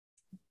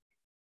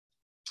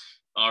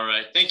All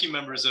right. Thank you,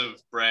 members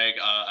of BRAG.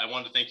 I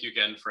want to thank you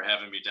again for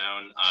having me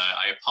down.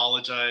 I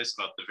apologize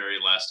about the very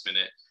last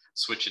minute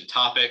switch in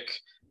topic.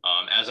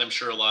 As I'm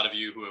sure a lot of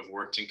you who have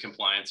worked in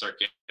compliance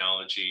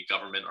archaeology,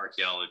 government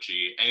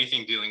archaeology,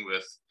 anything dealing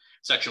with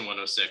Section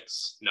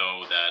 106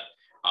 know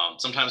that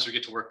sometimes we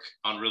get to work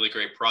on really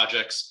great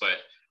projects, but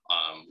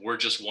we're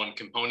just one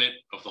component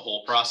of the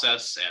whole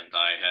process. And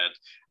I had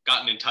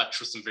gotten in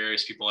touch with some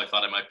various people. I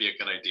thought it might be a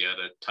good idea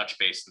to touch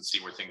base and see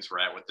where things were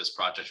at with this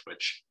project,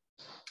 which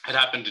had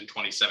happened in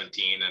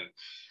 2017. And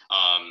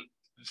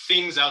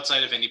things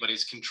outside of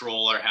anybody's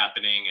control are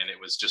happening. And it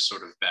was just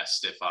sort of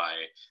best if I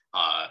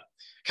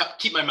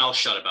keep my mouth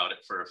shut about it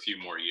for a few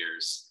more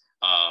years.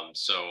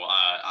 So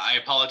I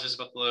apologize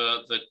about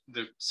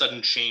the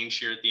sudden change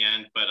here at the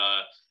end, but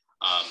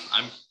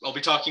I'll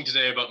be talking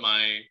today about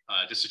my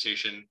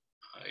dissertation,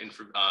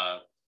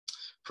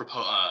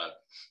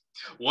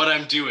 what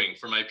I'm doing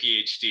for my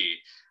PhD.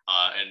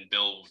 And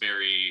Bill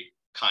very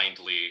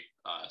kindly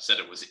said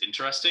it was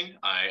interesting.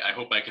 I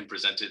hope I can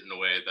present it in a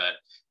way that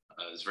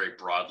is very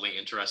broadly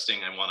interesting.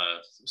 I want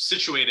to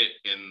situate it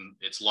in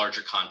its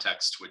larger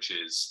context, which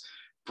is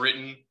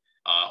Britain,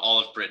 all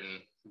of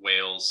Britain,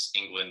 Wales,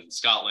 England,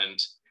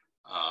 Scotland,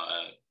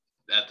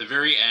 at the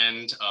very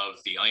end of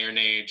the Iron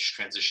Age,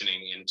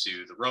 transitioning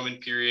into the Roman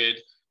period.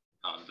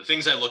 The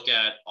things I look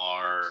at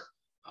are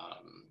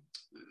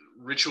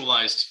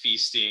ritualized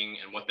feasting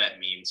and what that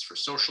means for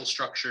social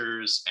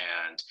structures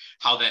and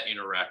how that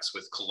interacts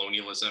with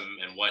colonialism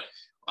and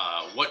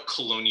what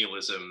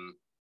colonialism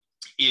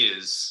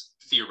is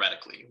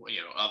theoretically,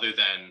 other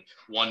than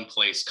one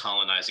place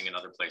colonizing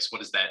another place. What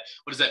does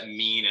that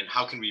mean, and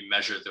how can we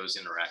measure those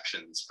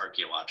interactions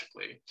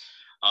archaeologically?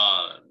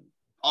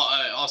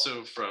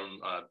 Also from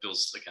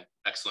Bill's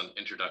excellent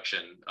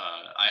introduction,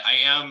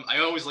 I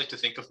always like to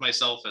think of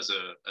myself as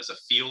a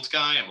field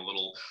guy. I'm a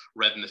little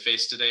red in the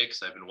face today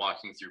because I've been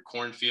walking through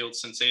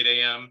cornfields since 8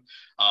 a.m.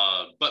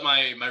 But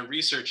my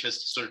research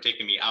has sort of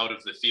taken me out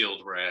of the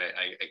field where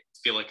I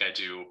feel like I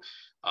do,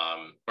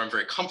 where I'm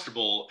very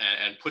comfortable,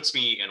 and puts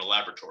me in a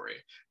laboratory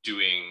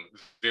doing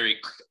very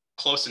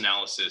close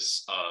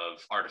analysis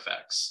of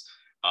artifacts.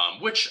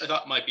 Which I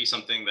thought might be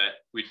something that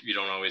we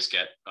don't always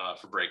get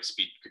for break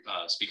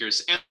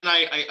speakers. And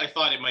I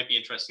thought it might be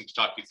interesting to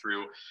talk you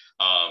through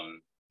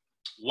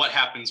what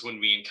happens when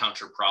we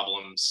encounter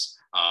problems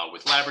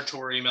with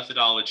laboratory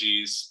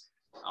methodologies,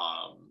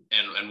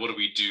 and what do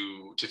we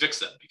do to fix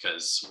them?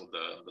 Because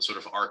the sort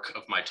of arc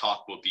of my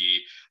talk will be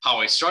how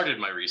I started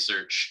my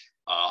research,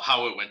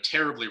 how it went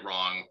terribly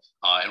wrong,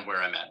 and where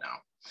I'm at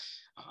now.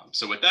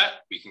 So with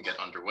that, we can get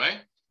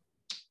underway.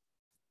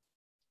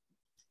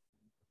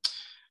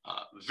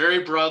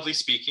 Very broadly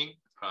speaking,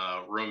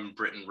 Roman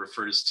Britain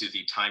refers to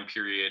the time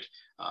period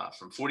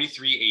from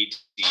 43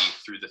 AD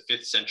through the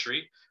 5th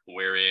century,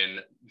 wherein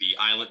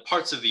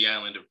parts of the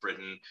island of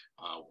Britain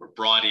were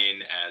brought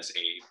in as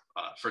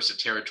first a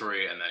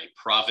territory and then a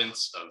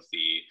province of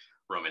the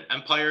Roman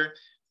Empire.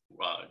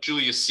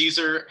 Julius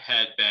Caesar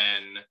had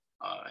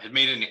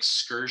made an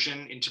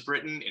excursion into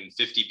Britain in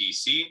 50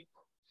 BC.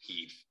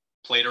 He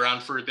played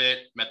around for a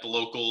bit, met the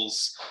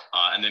locals,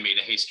 and then made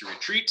a hasty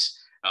retreat.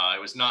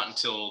 It was not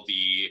until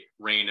the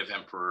reign of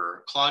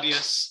Emperor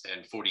Claudius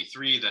in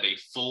 43 that a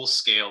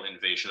full-scale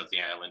invasion of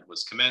the island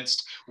was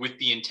commenced with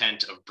the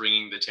intent of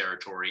bringing the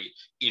territory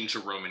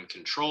into Roman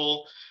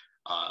control.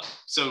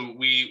 So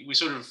we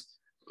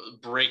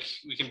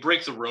can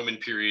break the Roman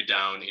period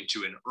down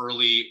into an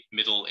early,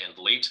 middle, and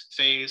late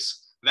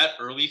phase. That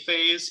early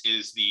phase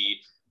is the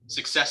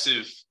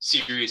successive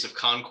series of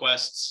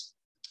conquests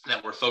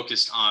that were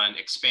focused on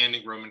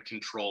expanding Roman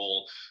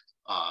control,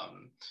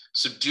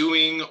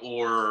 subduing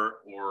or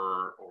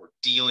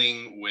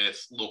dealing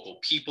with local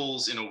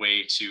peoples in a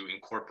way to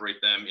incorporate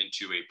them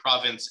into a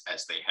province,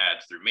 as they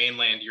had through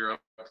mainland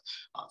Europe,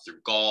 through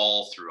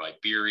Gaul, through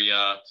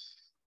Iberia.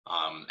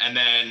 And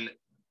then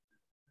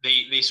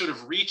they sort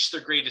of reach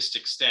their greatest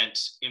extent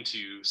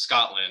into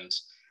Scotland,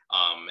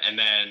 and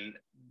then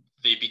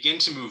they begin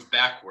to move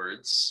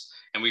backwards,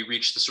 and we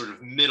reach the sort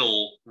of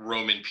middle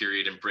Roman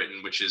period in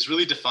Britain, which is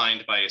really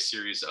defined by a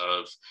series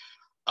of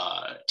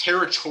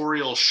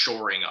territorial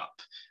shoring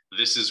up.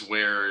 This is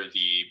where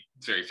the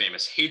very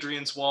famous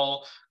Hadrian's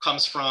Wall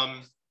comes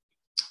from.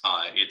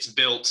 It's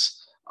built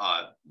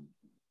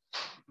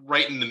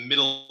right in the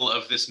middle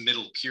of this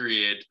middle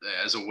period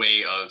as a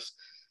way of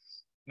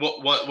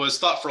what was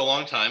thought for a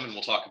long time, and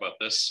we'll talk about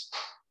this,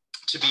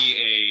 to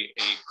be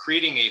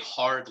creating a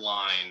hard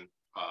line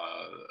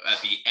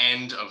at the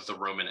end of the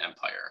Roman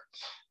Empire.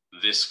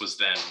 This was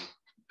then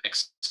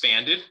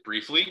expanded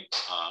briefly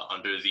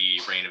under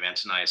the reign of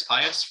Antonius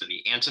Pius for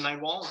the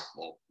Antonine Wall.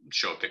 We'll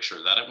show a picture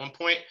of that at one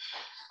point.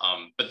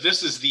 But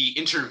this is the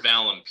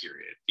intervallum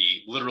period,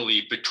 the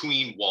literally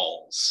between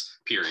walls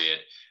period.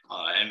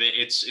 And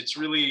it's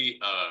really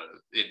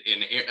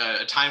in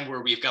a time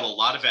where we've got a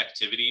lot of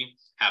activity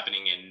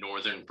happening in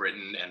northern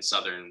Britain and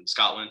southern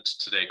Scotland,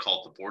 today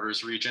called the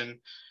Borders region.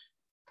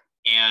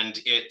 And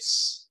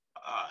it's,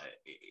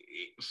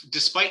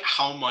 despite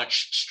how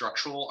much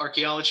structural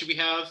archaeology we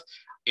have,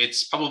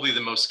 it's probably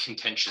the most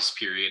contentious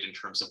period in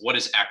terms of what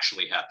is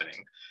actually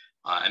happening.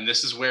 And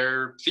this is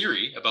where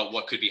theory about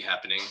what could be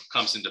happening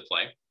comes into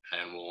play.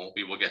 And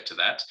we will get to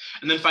that.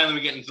 And then finally,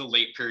 we get into the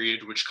late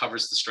period, which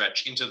covers the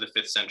stretch into the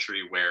 5th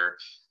century, where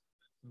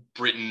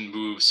Britain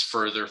moves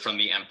further from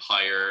the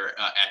empire.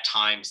 At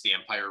times, the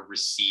empire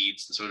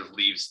recedes and sort of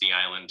leaves the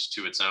island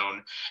to its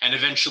own. And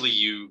eventually,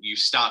 it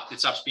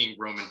stops being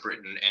Roman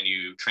Britain, and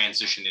you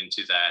transition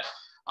into that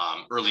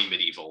early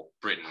medieval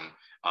Britain,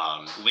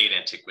 late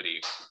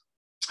antiquity,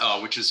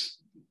 which is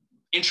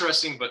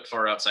interesting, but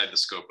far outside the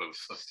scope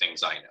of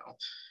things I know.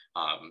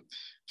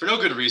 For no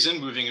good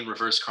reason, moving in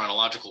reverse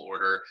chronological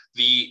order,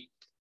 the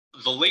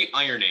late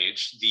Iron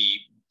Age, the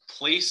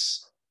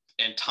place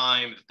and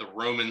time that the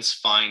Romans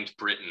find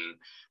Britain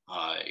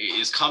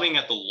is coming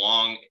at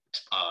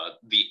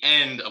the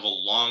end of a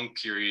long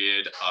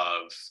period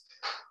of,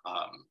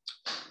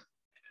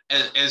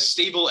 as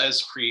stable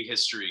as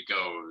prehistory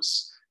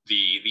goes,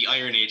 the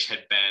Iron Age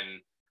had been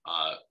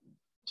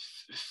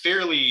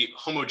fairly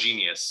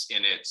homogeneous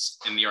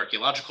in the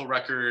archaeological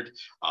record.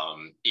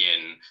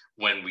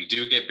 When we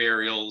do get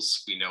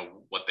burials, we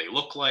know what they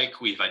look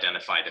like. We've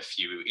identified a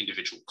few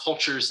individual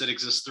cultures that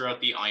exist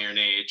throughout the Iron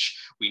Age.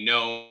 We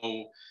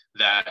know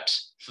that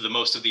for the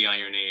most of the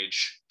Iron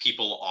Age,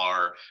 people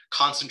are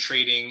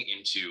concentrating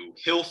into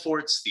hill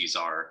forts. These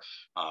are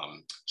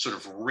sort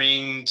of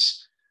ringed,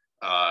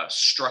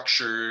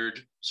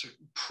 structured sort of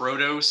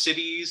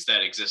proto-cities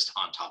that exist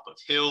on top of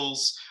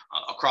hills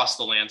across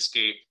the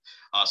landscape.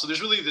 So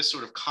there's really this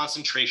sort of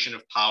concentration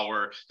of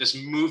power, this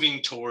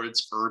moving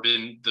towards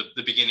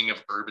the beginning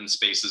of urban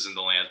spaces in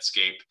the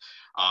landscape,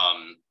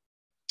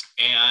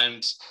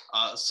 and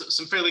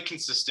some fairly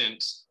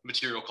consistent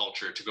material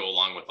culture to go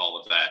along with all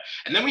of that.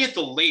 And then we hit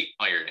the late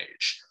Iron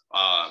Age,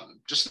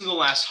 just in the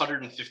last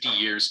 150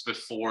 years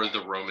before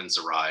the Romans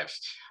arrive.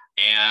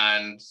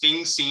 And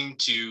things seem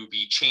to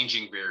be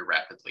changing very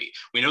rapidly.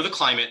 We know the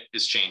climate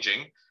is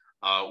changing.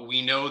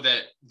 We know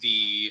that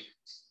the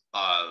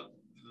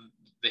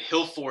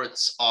hill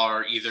forts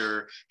are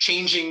either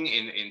changing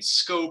in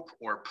scope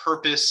or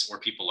purpose, or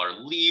people are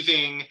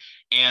leaving,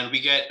 and we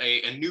get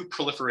a new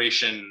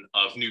proliferation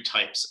of new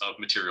types of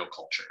material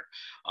culture.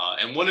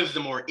 And one of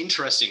the more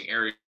interesting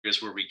areas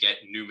where we get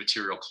new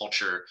material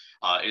culture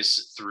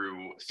is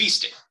through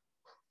feasting.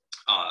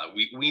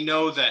 We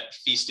know that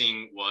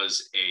feasting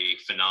was a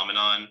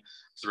phenomenon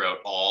throughout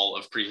all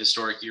of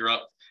prehistoric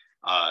Europe.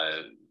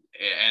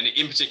 And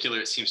in particular,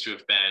 it seems to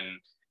have been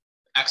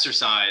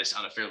exercised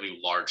on a fairly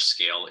large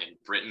scale in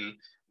Britain.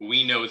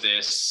 We know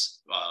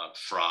this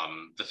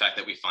from the fact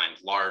that we find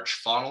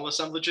large faunal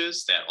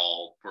assemblages that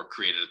all were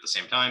created at the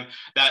same time.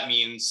 That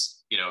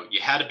means, you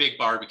had a big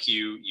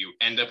barbecue, you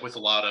end up with a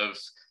lot of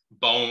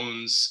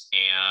bones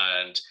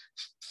and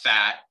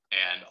fat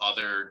and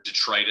other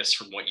detritus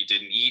from what you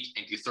didn't eat,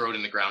 and you throw it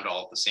in the ground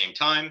all at the same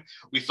time.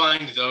 We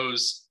find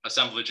those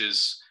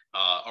assemblages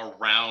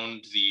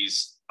around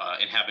these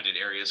inhabited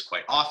areas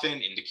quite often,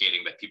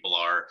 indicating that people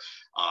are,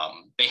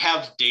 they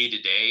have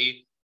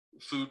day-to-day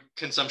food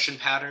consumption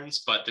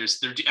patterns, but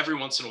every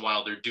once in a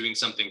while, they're doing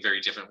something very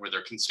different where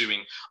they're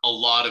consuming a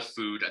lot of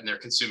food and they're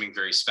consuming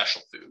very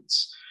special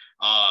foods.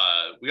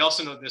 We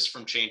also know this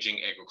from changing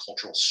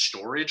agricultural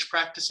storage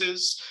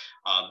practices.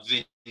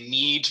 The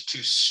need to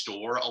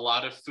store a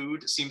lot of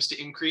food seems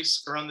to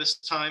increase around this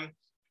time.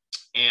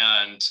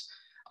 And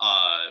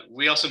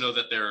we also know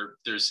that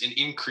there's an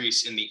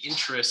increase in the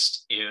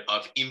interest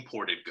of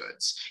imported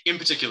goods, in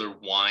particular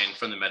wine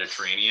from the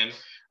Mediterranean.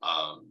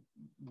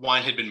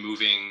 Wine had been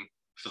moving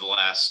for the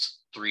last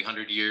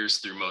 300 years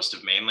through most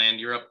of mainland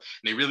Europe,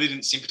 and they really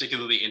didn't seem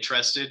particularly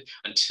interested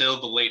until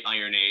the late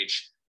Iron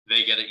Age.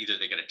 Either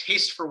they get a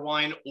taste for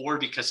wine, or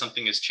because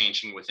something is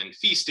changing within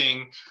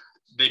feasting,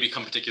 they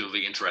become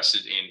particularly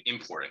interested in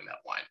importing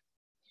that wine.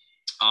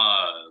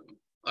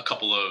 A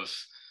couple of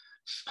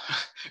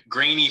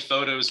grainy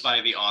photos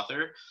by the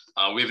author.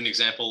 We have an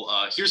example.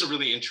 Here's a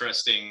really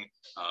interesting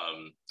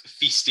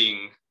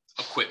feasting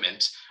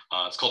equipment.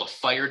 It's called a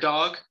fire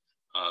dog.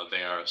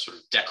 They are sort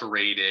of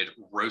decorated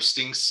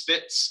roasting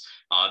spits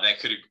that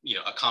could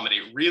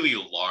accommodate really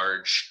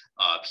large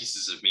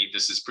pieces of meat.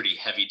 This is pretty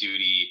heavy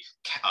duty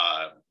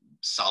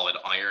solid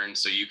iron,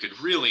 so you could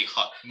really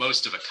hut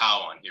most of a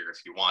cow on here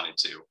if you wanted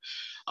to.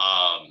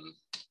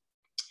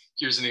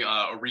 Here's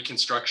a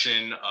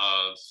reconstruction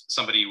of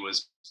somebody who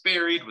was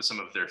buried with some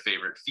of their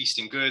favorite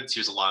feasting goods.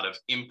 Here's a lot of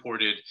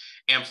imported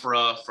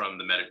amphora from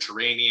the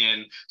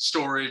Mediterranean,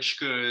 storage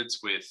goods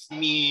with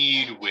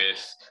mead,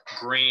 with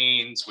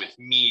grains, with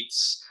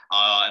meats,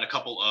 and a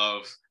couple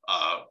of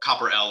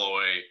copper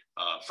alloy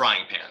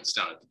frying pans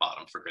down at the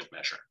bottom for good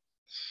measure.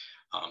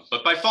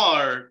 But by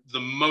far the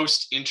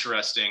most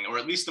interesting, or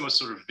at least the most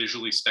sort of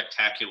visually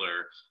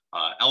spectacular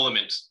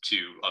element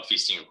of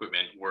feasting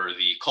equipment were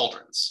the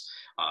cauldrons.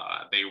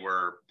 They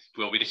were,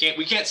 well, we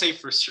can't say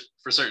for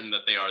certain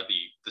that they are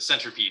the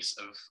centerpiece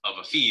of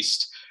a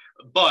feast,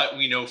 But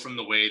we know from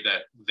the way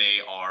that they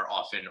are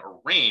often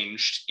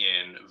arranged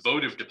in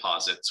votive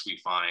deposits we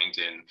find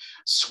in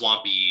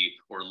swampy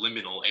or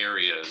liminal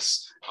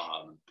areas,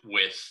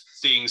 with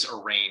things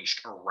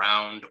arranged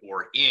around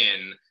or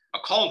in a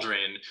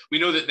cauldron, we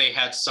know that they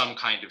had some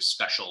kind of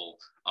special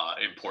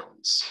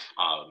importance.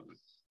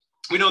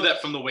 We know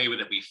that from the way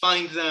that we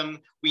find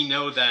them. We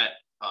know that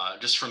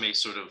just from a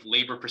sort of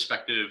labor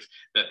perspective,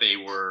 that they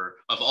were,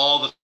 of all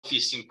the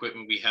feasting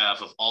equipment we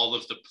have, of all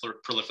of the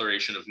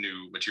proliferation of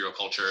new material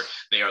culture,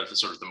 they are the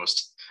sort of the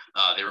most,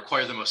 they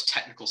require the most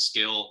technical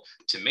skill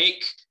to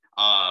make.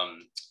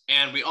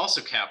 And we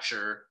also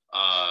capture,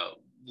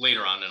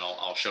 later on, and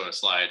I'll show in a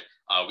slide,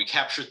 we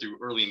capture through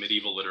early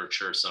medieval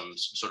literature some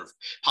sort of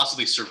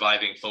possibly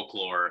surviving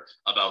folklore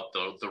about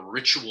the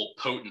ritual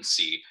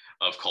potency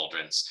of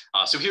cauldrons.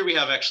 So here we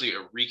have actually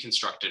a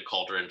reconstructed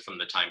cauldron from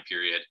the time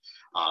period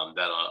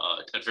that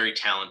a very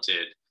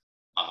talented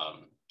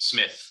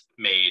smith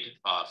made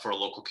for a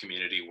local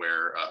community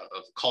where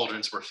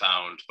cauldrons were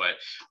found, but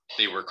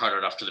they were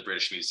carted off to the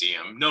British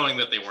Museum. Knowing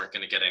that they weren't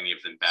going to get any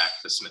of them back,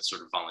 the smith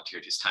sort of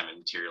volunteered his time and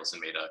materials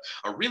and made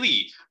a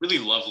really, really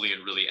lovely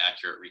and really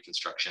accurate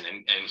reconstruction.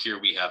 And here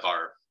we have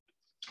our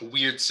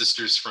weird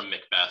sisters from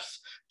Macbeth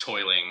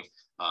toiling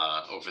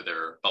over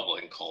their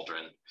bubbling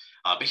cauldron.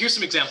 But here's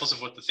some examples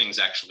of what the things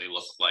actually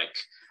look like.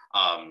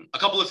 A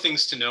couple of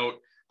things to note.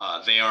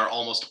 They are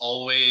almost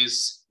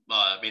always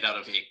made out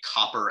of a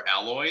copper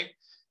alloy.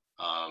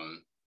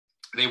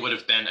 They would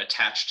have been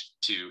attached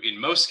to, in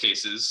most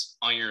cases,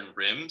 iron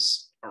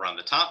rims around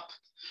the top.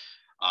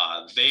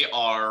 They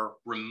are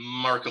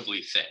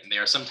remarkably thin. They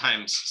are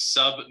sometimes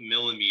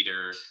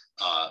sub-millimeter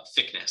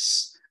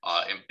thickness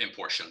in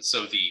portions.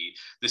 So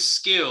the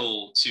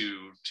skill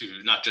to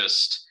not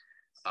just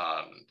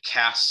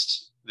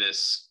cast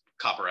this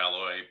copper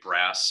alloy,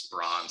 brass,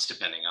 bronze,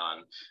 depending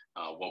on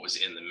what was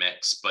in the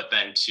mix, but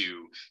then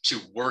to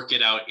work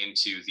it out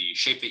into the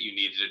shape that you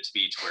needed it to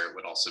be, to where it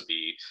would also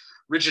be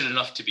rigid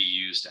enough to be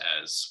used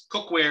as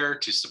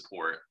cookware to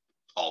support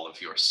all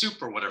of your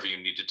soup or whatever you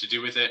needed to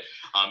do with it.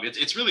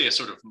 It's really a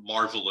sort of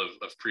marvel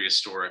of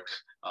prehistoric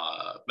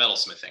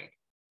metalsmithing.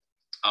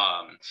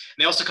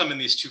 They also come in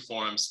these two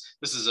forms.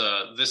 This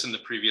in the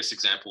previous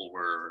example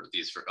were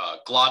these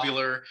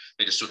globular.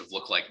 They just sort of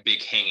look like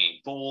big hanging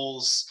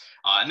bowls.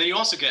 And then you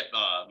also get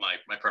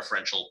my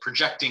preferential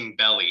projecting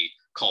belly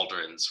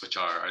cauldrons, which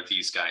are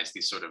these guys,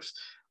 these sort of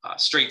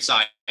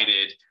straight-sided,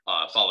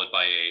 followed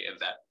by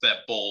that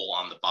bowl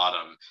on the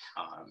bottom.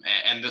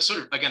 And the sort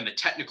of, again, the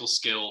technical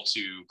skill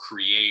to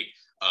create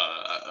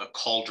a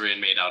cauldron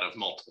made out of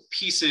multiple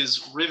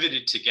pieces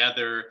riveted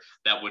together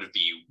that would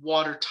be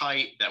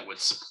watertight, that would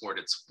support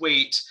its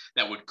weight,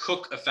 that would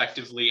cook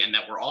effectively, and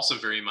that were also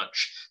very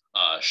much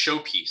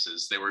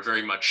showpieces. They were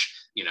very much,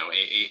 you know,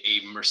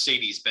 a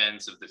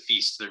Mercedes-Benz of the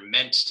feast. They're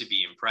meant to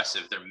be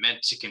impressive. They're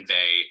meant to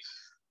convey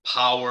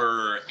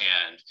power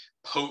and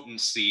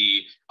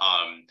potency.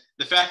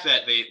 The fact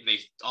that they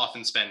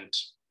often spend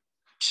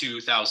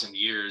 2,000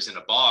 years in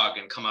a bog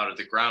and come out of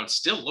the ground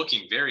still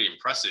looking very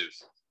impressive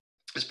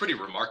is pretty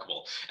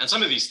remarkable. And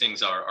some of these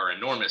things are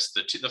enormous.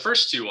 The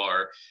first two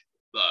are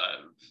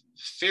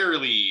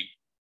fairly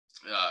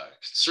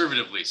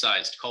conservatively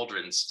sized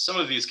cauldrons. Some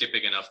of these get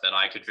big enough that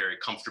I could very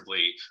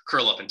comfortably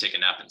curl up and take a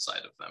nap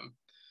inside of them.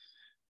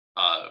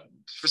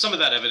 For some of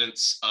that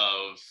evidence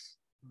of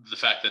the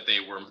fact that they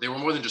were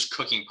more than just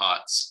cooking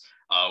pots,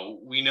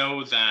 we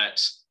know that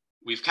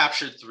we've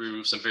captured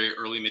through some very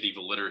early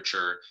medieval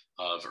literature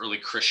of early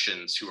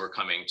Christians who are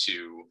coming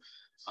to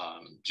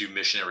do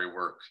missionary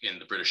work in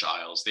the British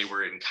Isles. They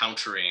were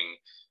encountering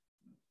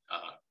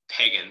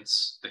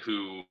pagans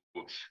who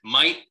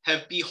might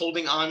have been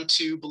holding on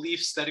to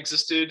beliefs that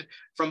existed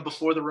from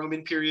before the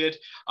Roman period.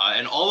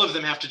 And all of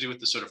them have to do with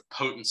the sort of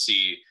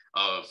potency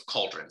of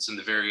cauldrons and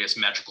the various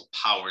magical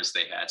powers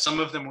they had. Some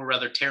of them were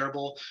rather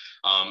terrible.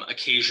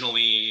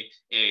 Occasionally,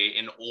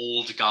 an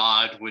old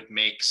god would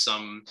make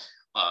some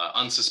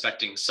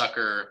unsuspecting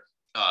sucker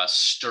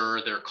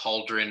stir their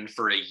cauldron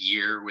for a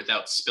year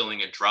without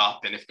spilling a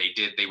drop. And if they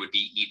did, they would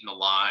be eaten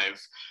alive.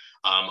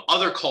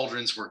 Other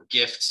cauldrons were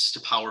gifts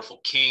to powerful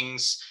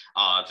kings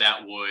that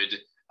would,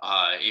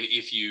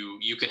 if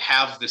you could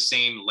have the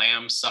same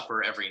lamb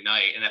supper every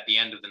night, and at the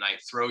end of the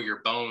night, throw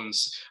your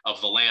bones of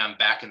the lamb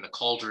back in the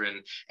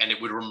cauldron, and it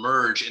would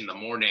emerge in the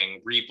morning,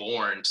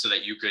 reborn, so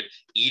that you could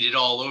eat it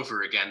all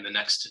over again the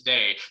next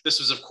day. This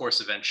was, of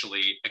course,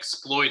 eventually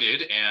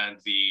exploited, and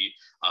the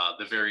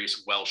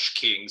various Welsh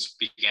kings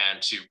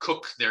began to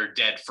cook their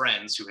dead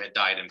friends who had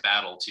died in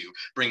battle to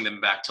bring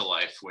them back to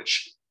life,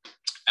 which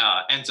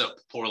ends up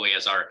poorly,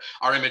 as our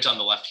image on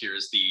the left here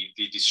is the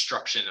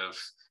destruction of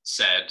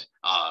said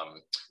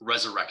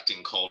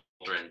resurrecting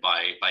cauldron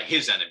by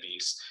his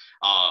enemies.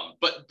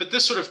 But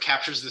this sort of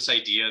captures this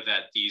idea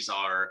that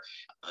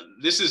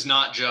this is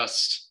not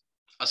just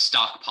a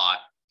stock pot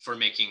for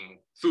making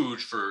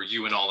food for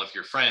you and all of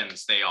your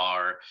friends.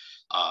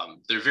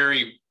 They're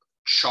very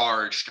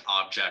charged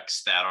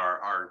objects that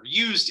are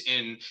used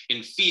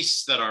in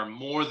feasts that are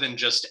more than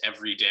just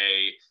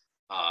everyday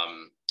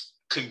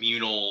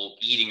communal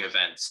eating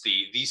events.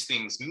 These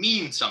things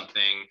mean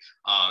something,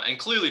 and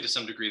clearly to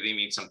some degree they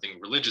mean something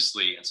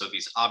religiously, and so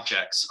these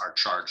objects are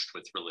charged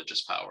with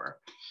religious power.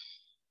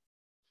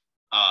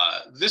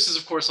 This is,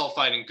 of course, all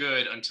fine and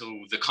good until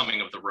the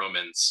coming of the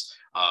Romans.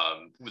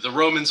 The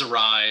Romans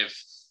arrive,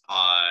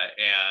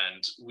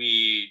 and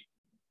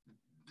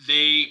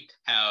they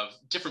have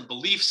different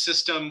belief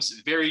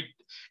systems, very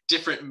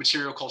different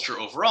material culture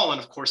overall,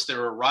 and of course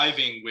they're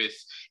arriving with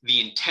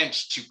the intent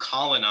to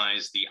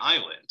colonize the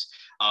island.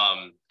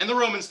 And the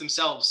Romans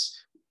themselves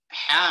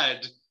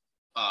had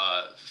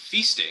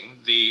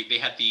feasting. They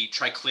had the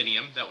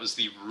triclinium, that was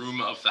the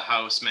room of the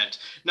house, meant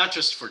not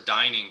just for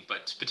dining,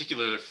 but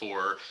particularly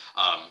for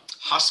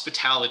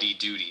hospitality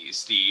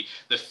duties.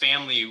 The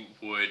family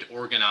would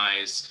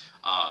organize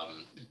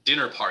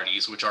dinner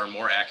parties, which are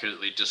more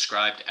accurately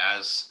described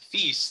as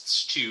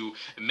feasts, to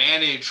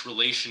manage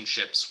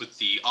relationships with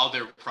the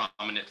other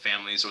prominent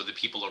families or the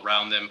people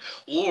around them,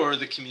 or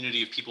the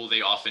community of people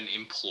they often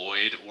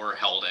employed or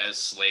held as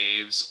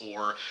slaves,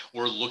 or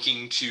were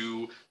looking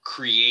to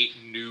create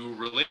new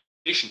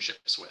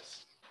relationships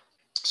with.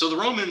 So the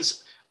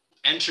Romans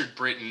entered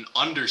Britain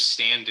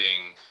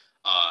understanding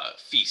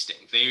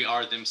feasting. They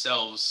are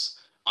themselves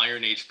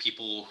Iron Age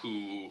people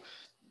who,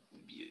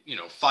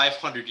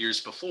 500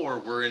 years before,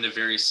 were in a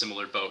very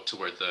similar boat to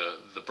where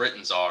the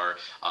Britons are,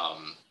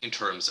 in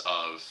terms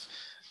of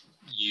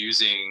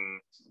using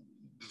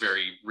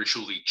very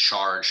ritually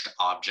charged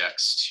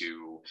objects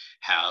to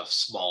have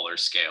smaller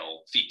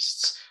scale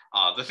feasts.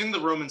 The thing the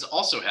Romans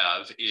also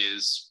have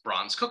is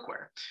bronze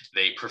cookware.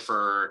 They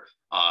prefer,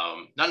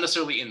 not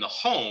necessarily in the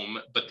home,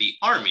 but the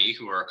army,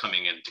 who are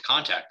coming into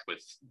contact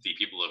with the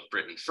people of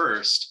Britain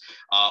first,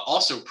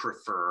 also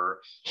prefer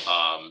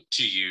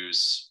to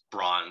use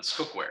bronze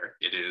cookware.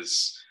 It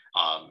is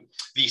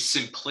the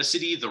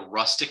simplicity, the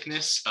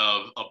rusticness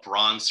of a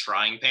bronze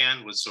frying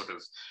pan was sort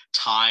of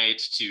tied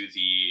to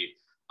the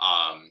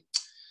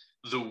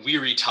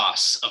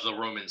wearitas of the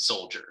Roman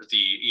soldier.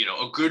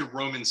 A good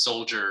Roman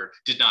soldier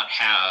did not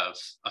have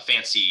a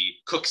fancy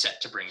cook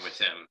set to bring with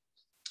him.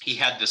 He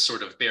had this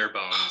sort of bare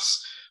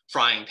bones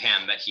frying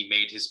pan that he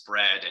made his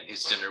bread and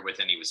his dinner with,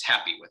 and he was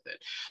happy with it.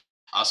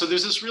 So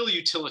there's this really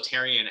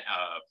utilitarian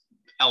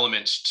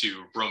element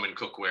to Roman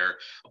cookware.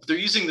 But they're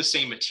using the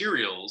same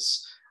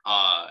materials,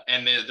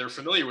 and they're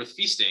familiar with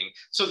feasting.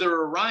 So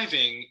they're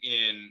arriving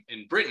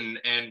in Britain,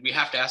 and we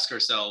have to ask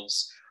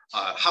ourselves,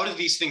 how do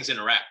these things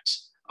interact?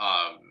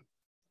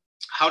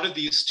 How did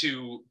these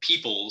two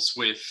peoples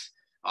with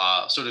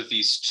sort of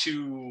these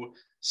two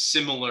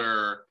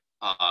similar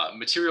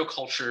material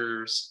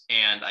cultures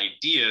and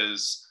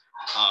ideas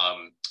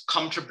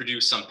come to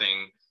produce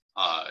something?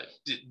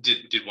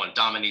 Did one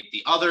dominate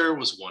the other?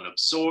 Was one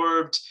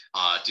absorbed?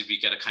 Did we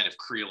get a kind of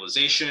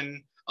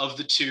creolization of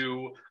the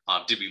two?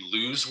 Did we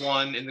lose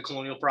one in the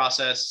colonial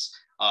process?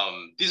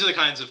 These are the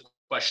kinds of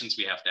questions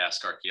we have to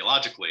ask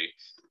archaeologically.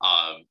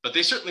 But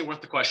they certainly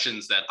weren't the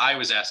questions that I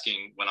was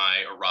asking when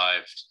I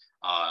arrived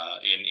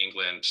in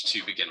England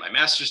to begin my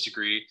master's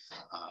degree.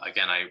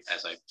 Again,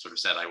 as I sort of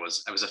said, I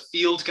was a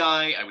field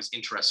guy. I was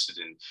interested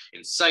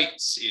in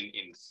sites,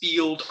 in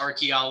field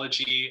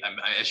archaeology.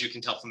 As you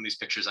can tell from these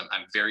pictures,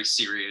 I'm very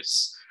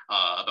serious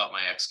about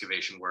my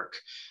excavation work.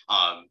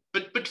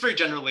 But very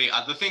generally,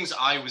 the things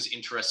I was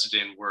interested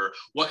in were,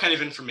 what kind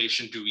of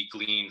information do we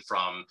glean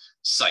from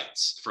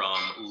sites, from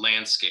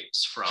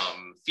landscapes,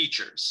 from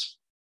features?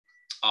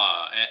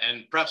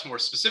 And perhaps more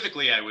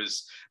specifically, I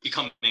was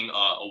becoming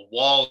a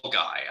wall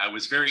guy. I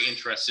was very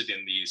interested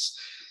in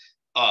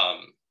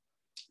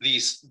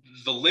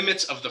the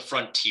limits of the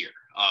frontier.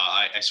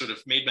 I sort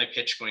of made my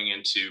pitch going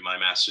into my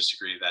master's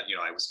degree that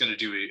I was going to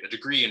do a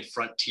degree in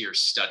frontier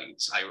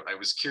studies. I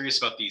was curious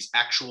about these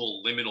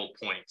actual liminal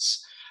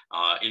points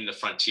in the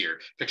frontier.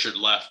 Pictured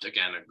left,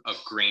 again, a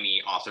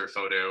grainy author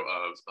photo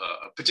of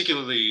a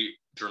particularly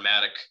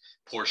dramatic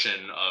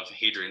portion of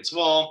Hadrian's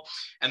Wall.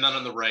 And then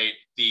on the right,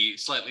 the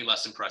slightly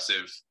less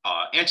impressive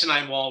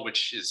Antonine Wall,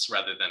 which is,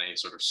 rather than a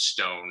sort of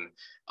stone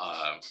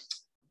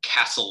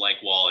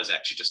castle-like wall, is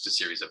actually just a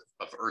series of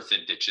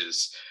earthen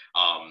ditches.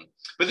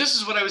 But this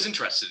is what I was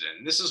interested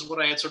in. This is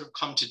what I had sort of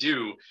come to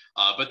do.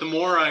 But the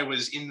more I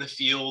was in the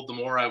field, the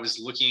more I was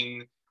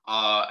looking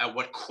at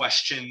what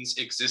questions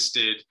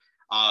existed,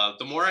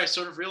 the more I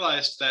sort of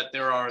realized that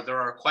there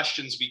are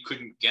questions we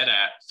couldn't get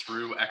at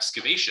through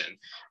excavation.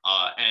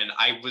 And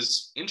I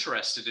was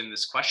interested in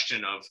this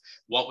question of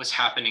what was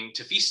happening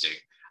to feasting.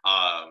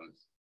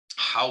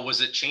 How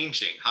was it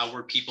changing? How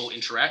were people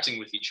interacting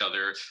with each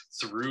other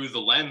through the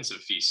lens of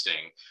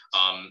feasting?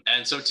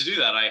 And so to do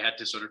that, I had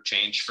to sort of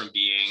change from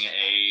being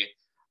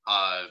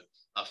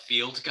a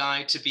field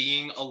guy to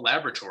being a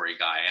laboratory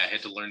guy. I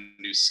had to learn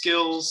new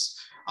skills,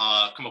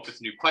 come up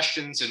with new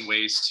questions and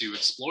ways to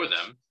explore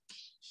them.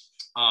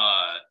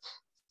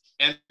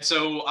 And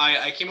so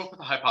I came up with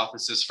a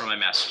hypothesis for my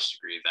master's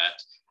degree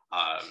that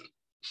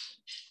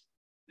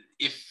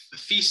if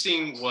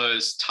feasting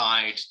was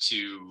tied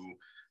to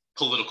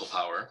political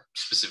power,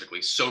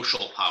 specifically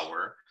social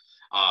power,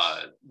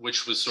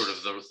 which was sort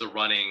of the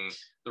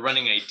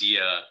running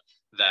idea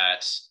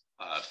that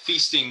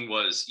feasting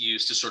was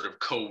used to sort of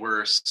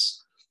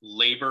coerce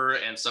labor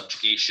and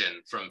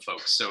subjugation from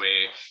folks. So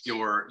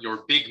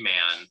your big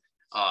man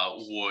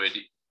would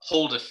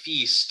hold a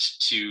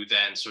feast to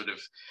then sort of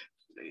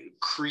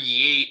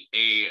create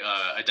a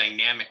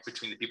dynamic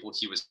between the people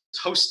he was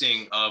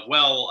hosting of,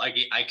 well,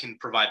 I can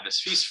provide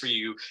this feast for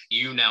you.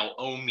 You now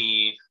owe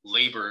me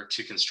labor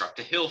to construct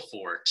a hill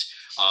fort,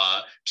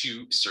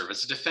 to serve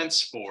as a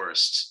defense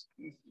force,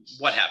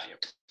 what have you.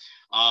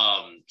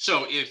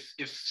 So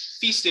if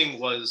feasting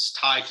was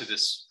tied to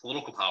this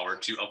political power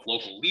of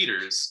local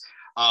leaders,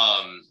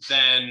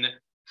 then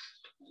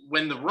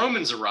when the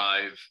Romans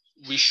arrive,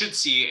 we should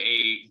see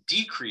a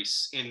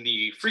decrease in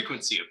the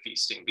frequency of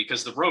feasting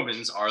because the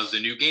Romans are the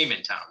new game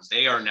in town.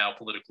 They are now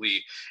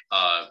politically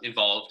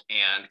involved,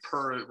 and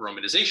per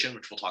Romanization,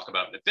 which we'll talk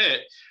about in a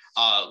bit,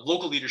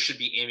 local leaders should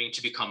be aiming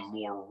to become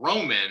more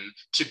Roman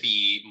to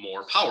be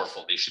more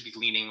powerful. They should be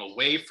leaning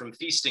away from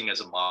feasting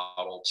as a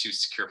model to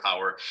secure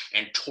power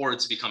and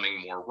towards becoming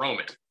more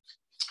Roman.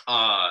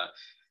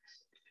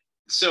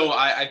 So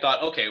I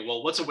thought, okay,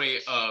 well, what's a way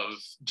of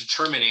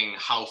determining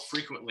how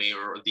frequently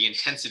or the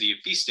intensity of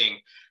feasting?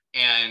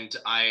 And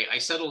I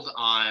settled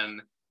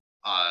on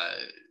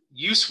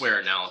use-where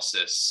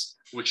analysis,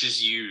 which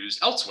is used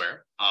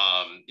elsewhere,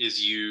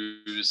 is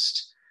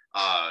used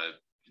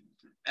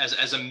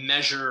as a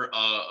measure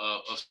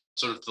of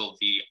sort of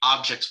the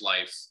object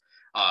life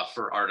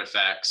for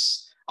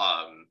artifacts.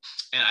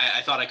 And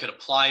I thought I could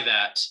apply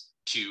that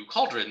to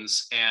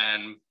cauldrons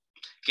and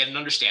get an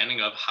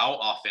understanding of how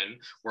often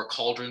were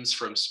cauldrons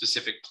from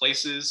specific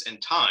places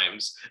and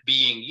times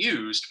being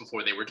used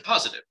before they were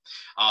deposited.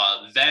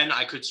 Then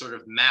I could sort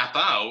of map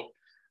out,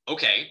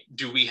 okay,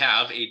 do we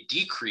have a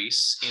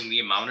decrease in the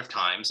amount of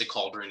times a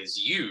cauldron is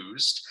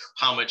used?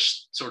 How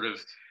much sort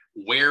of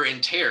wear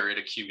and tear it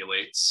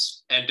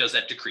accumulates? And does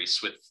that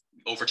decrease with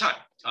over time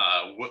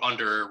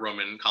under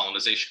Roman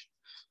colonization?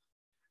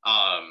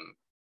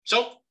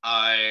 So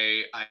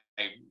I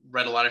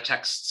read a lot of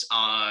texts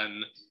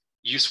on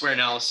use-where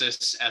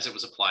analysis as it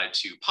was applied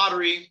to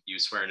pottery,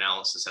 use-where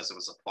analysis as it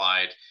was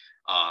applied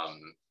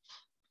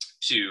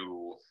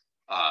to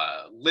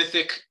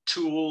lithic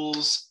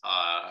tools,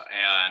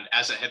 and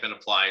as it had been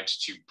applied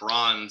to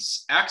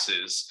bronze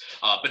axes,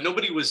 but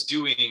nobody was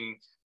doing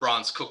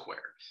bronze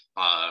cookware.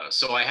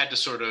 So I had to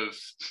sort of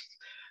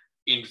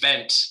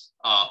invent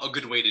a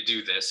good way to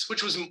do this,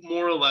 which was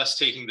more or less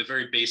taking the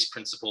very base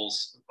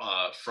principles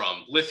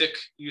from lithic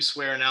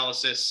use-where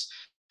analysis,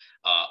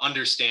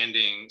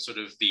 understanding sort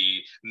of the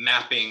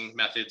mapping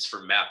methods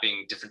for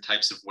mapping different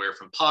types of ware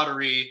from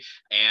pottery,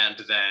 and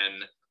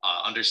then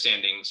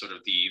understanding sort of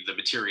the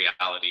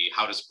materiality,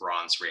 how does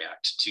bronze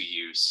react to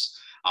use.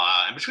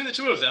 And between the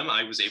two of them,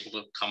 I was able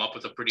to come up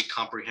with a pretty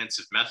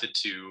comprehensive method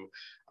to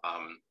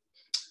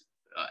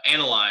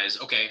analyze,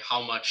 okay,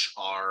 how much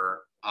are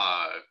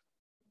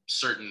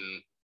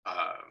certain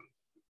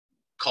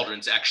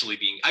cauldrons actually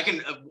being, I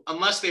can,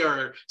 unless they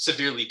are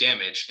severely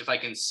damaged, if I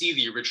can see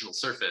the original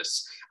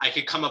surface, I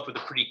could come up with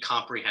a pretty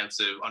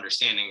comprehensive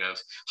understanding of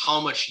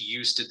how much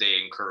use did they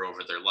incur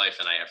over their life.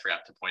 And I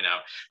forgot to point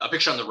out, a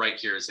picture on the right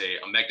here is a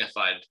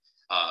magnified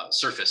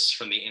surface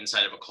from the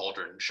inside of a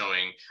cauldron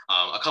showing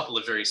a couple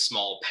of very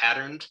small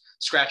patterned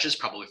scratches,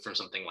 probably from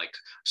something like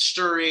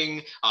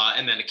stirring,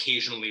 and then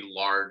occasionally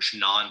large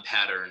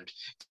non-patterned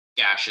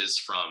gashes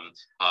from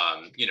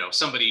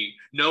somebody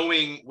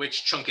knowing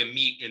which chunk of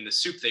meat in the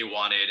soup they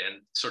wanted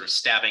and sort of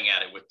stabbing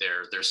at it with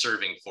their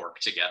serving fork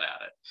to get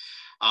at it.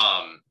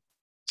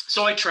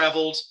 So I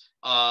traveled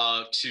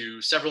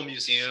to several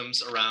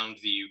museums around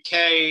the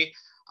UK.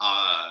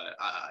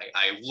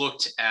 I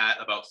looked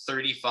at about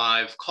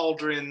 35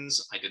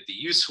 cauldrons. I did the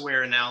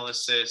use-where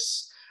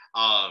analysis,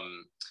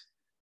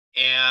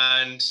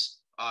 and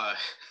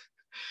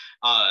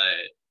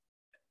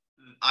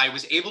I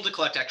was able to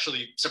collect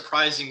actually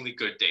surprisingly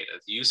good data.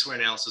 The use-where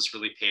analysis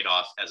really paid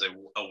off as a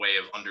way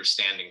of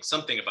understanding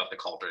something about the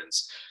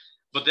cauldrons.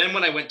 But then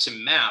when I went to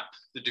map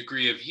the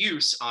degree of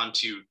use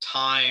onto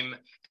time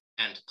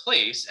and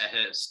place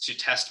as to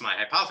test my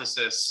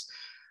hypothesis,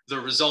 the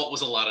result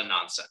was a lot of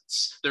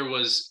nonsense. There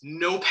was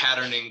no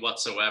patterning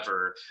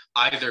whatsoever,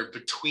 either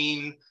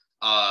between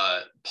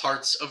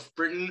parts of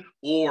Britain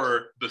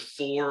or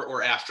before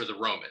or after the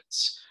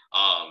Romans.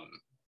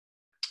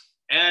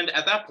 And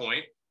at that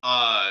point,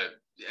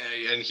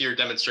 and here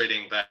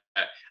demonstrating that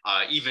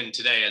even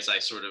today, as I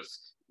sort of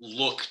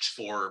looked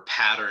for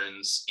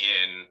patterns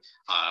in,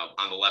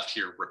 on the left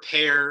here,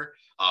 repair,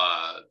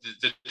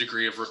 the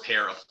degree of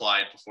repair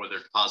applied before they're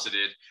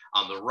deposited.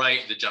 On the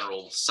right, the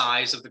general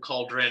size of the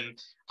cauldron.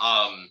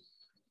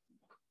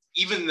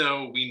 Even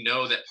though we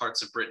know that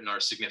parts of Britain are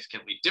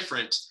significantly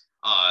different,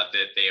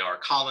 that they are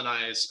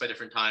colonized by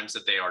different times,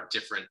 that they are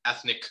different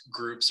ethnic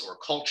groups or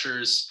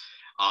cultures.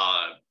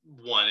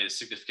 One is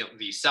significantly,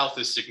 the South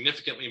is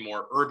significantly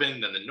more urban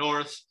than the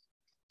North.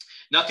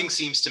 Nothing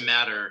seems to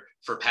matter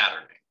for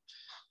patterning.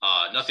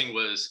 Nothing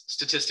was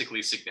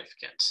statistically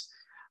significant.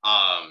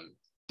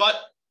 But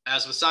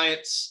as with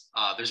science,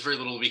 there's very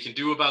little we can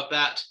do about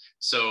that.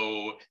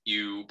 So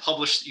you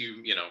publish,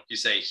 you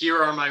say,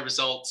 here are my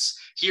results.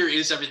 Here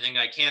is everything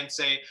I can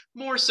say.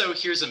 More so,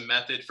 here's a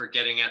method for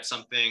getting at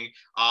something.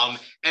 And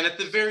at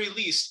the very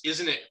least,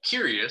 isn't it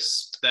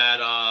curious that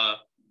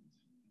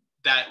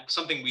that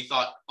something we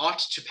thought ought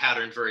to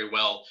pattern very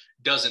well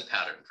doesn't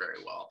pattern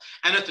very well?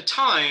 And at the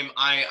time,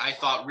 I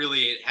thought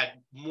really it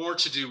had more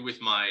to do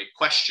with my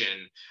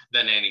question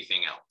than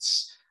anything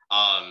else.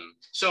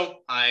 So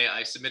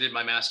I submitted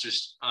my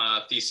master's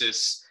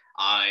thesis.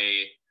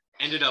 I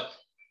ended up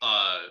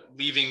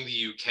leaving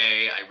the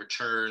UK. I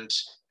returned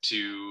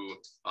to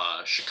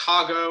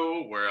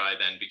Chicago, where I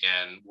then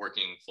began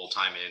working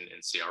full-time in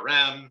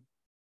CRM,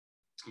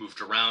 moved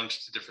around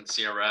to different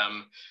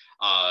CRM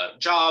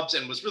jobs,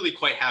 and was really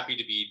quite happy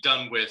to be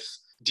done with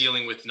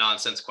dealing with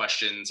nonsense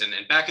questions and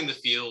back in the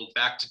field,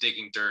 back to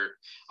digging dirt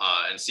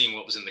and seeing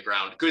what was in the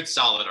ground, good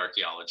solid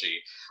archaeology.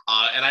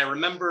 And I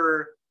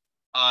remember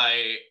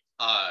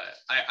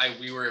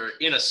we were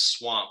in a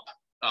swamp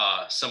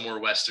somewhere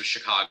west of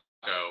Chicago,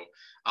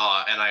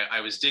 and I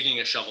was digging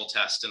a shovel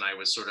test, and I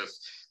was sort of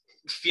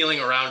feeling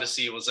around to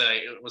see was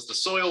the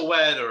soil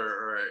wet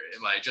or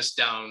am I just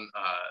down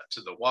to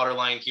the water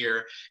line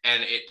here?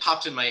 And it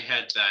popped in my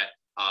head that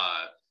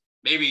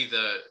maybe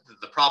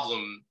the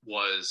problem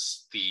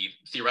was the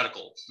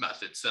theoretical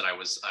methods that I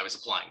was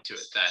applying to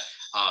it. That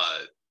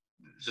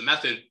the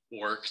method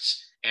worked,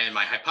 and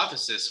my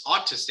hypothesis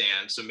ought to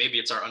stand. So maybe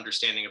it's our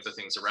understanding of the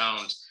things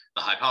around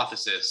the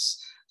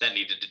hypothesis that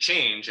needed to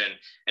change.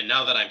 And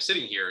now that I'm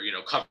sitting here,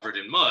 covered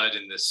in mud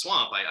in this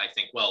swamp, I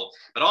think, well,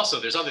 but also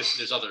there's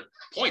other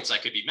points I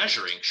could be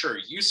measuring. Sure,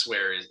 use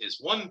wear is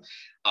one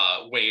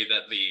way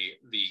that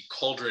the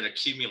cauldron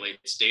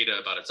accumulates data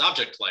about its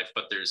object life,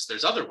 but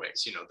there's other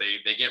ways.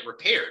 They get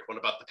repaired. What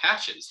about the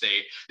patches?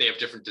 They have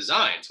different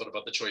designs. What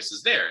about the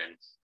choices there? And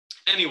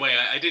anyway,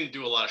 I didn't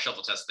do a lot of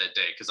shovel tests that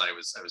day because I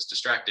was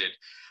distracted.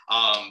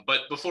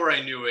 But before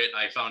I knew it,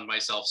 I found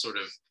myself sort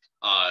of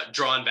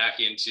drawn back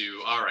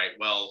into, all right,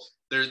 well,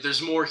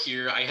 there's more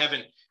here. I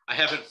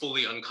haven't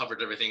fully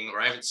uncovered everything,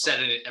 or I haven't said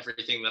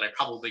everything that I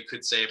probably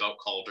could say about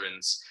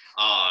cauldrons.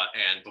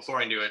 And before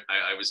I knew it,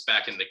 I was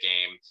back in the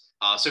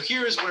game. So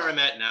here is where I'm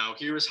at now.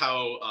 Here is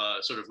how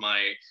sort of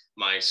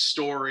my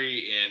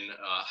story in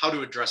how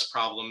to address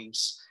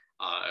problems,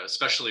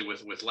 especially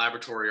with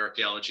laboratory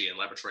archaeology and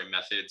laboratory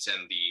methods,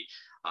 and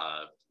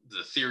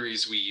the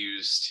theories we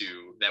use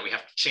that we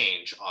have to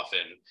change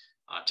often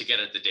to get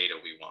at the data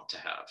we want to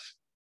have.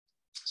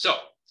 So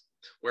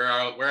where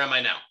am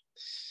I now?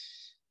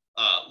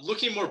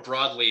 Looking more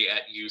broadly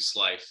at use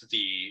life,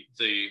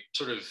 the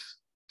sort of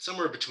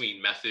somewhere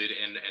between method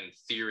and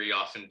theory,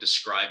 often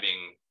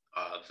describing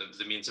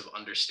the means of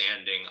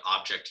understanding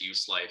object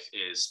use life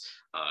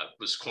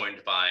was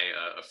coined by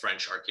a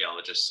French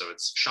archaeologist. So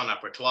it's chaîne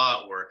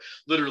opératoire, or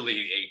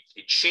literally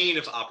a chain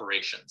of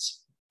operations.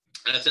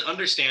 And it's an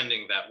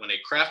understanding that when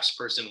a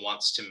craftsperson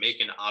wants to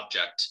make an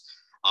object,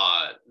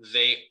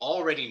 they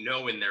already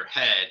know in their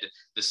head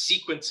the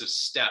sequence of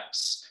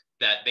steps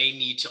that they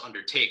need to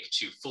undertake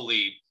to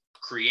fully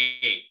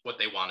create what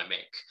they want to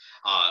make.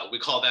 We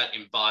call that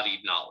embodied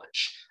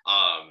knowledge.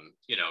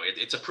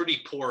 It's a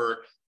pretty poor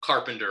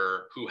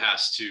carpenter who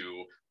has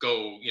to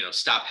go,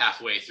 stop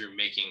halfway through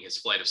making his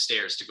flight of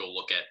stairs to go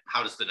look at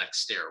how does the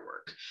next stair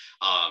work.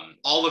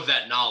 All of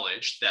that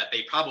knowledge that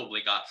they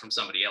probably got from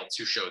somebody else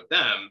who showed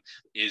them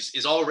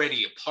is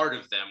already a part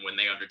of them when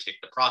they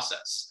undertake the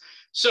process.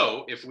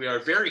 So if we are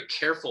very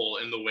careful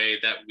in the way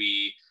that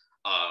we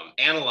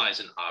analyze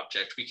an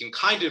object, we can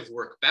kind of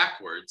work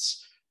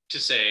backwards to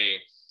say,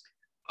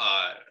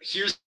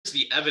 here's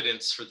the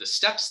evidence for the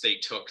steps they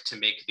took to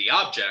make the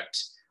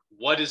object.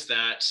 What does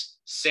that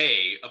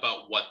say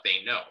about what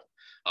they know?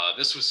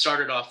 This was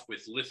started off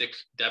with lithic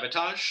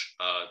debitage.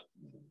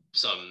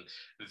 Some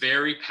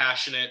very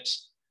passionate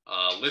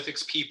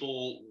lithics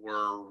people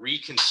were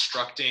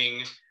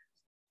reconstructing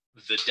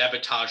the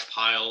debitage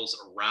piles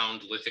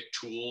around lithic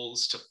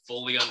tools to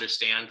fully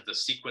understand the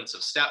sequence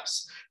of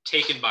steps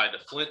taken by the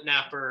flint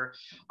knapper.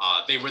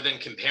 They were then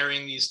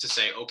comparing these to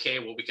say, okay,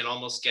 well, we can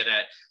almost get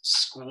at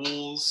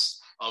schools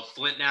of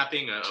flint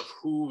knapping, of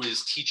who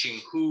is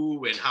teaching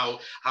who, and how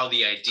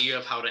the idea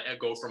of how to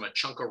go from a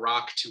chunk of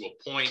rock to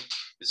a point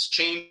is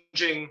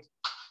changing.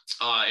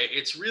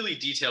 It's really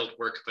detailed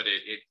work, but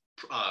it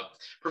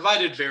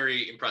provided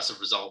very impressive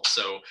results.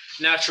 So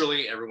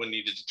naturally, everyone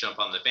needed to jump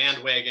on the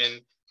bandwagon.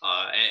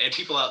 And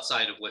people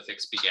outside of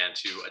lithics began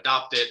to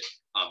adopt it.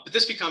 But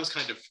this becomes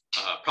kind of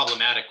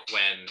problematic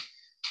when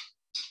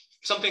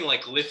something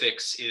like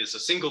lithics is a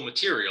single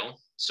material.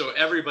 So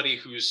everybody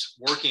who's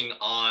working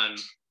on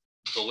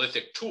the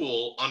lithic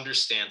tool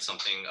understands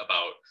something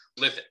about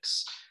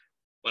lithics.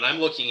 When I'm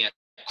looking at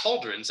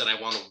cauldrons and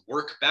I want to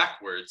work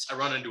backwards, I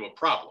run into a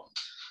problem.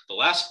 The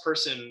last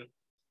person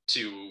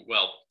to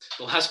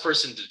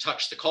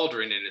touch the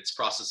cauldron in its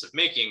process of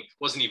making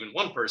wasn't even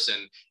one person,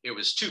 it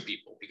was two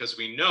people, because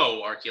we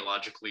know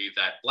archaeologically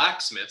that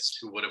blacksmiths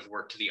who would have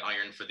worked the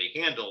iron for the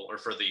handle or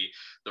for the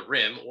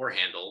rim or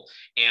handle,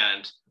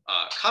 and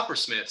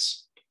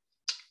coppersmiths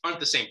aren't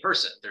the same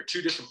person. They're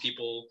two different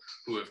people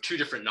who have two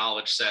different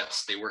knowledge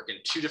sets. They work in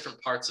two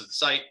different parts of the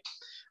site.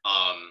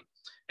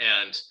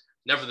 And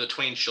never the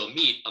twain shall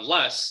meet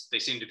unless they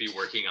seem to be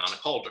working on a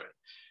cauldron.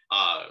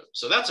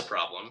 So that's a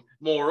problem.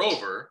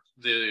 Moreover,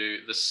 the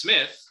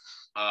smith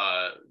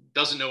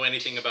doesn't know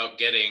anything about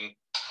getting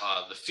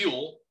the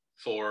fuel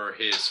for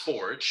his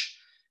forge.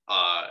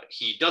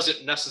 He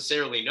doesn't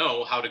necessarily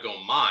know how to go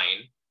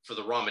mine for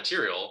the raw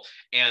material,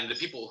 and the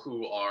people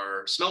who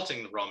are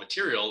smelting the raw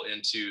material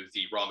into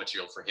the raw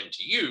material for him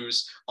to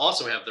use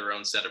also have their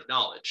own set of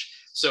knowledge.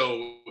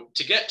 So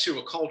to get to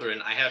a cauldron,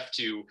 I have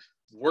to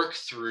work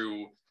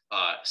through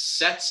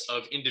sets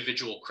of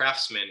individual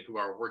craftsmen who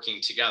are working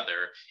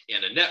together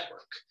in a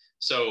network.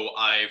 So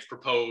I've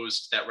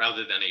proposed that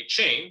rather than a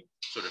chain,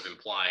 sort of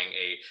implying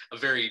a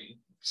very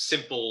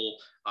simple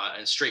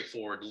and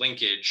straightforward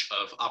linkage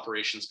of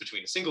operations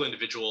between a single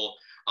individual,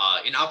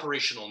 an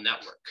operational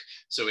network.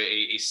 So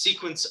a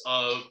sequence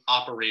of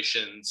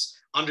operations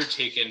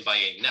undertaken by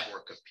a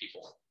network of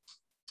people.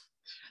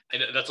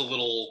 And that's a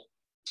little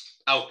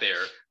out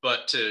there,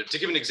 but to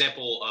give an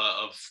example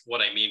of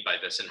what I mean by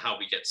this and how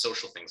we get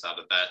social things out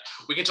of that,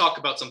 we can talk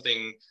about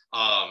something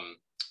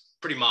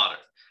pretty modern.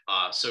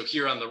 So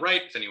here on the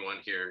right, if anyone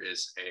here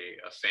is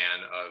a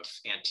fan of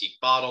antique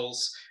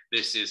bottles,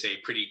 this is a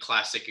pretty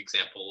classic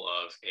example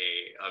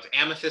of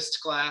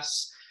amethyst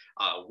glass.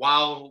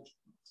 While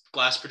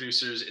glass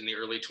producers in the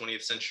early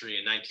 20th century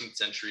and 19th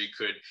century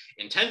could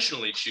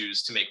intentionally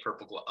choose to make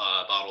purple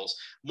bottles,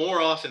 more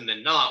often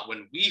than not,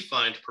 when we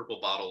find purple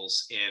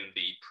bottles in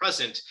the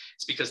present,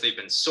 it's because they've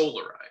been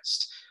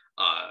solarized.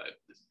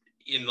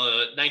 In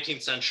the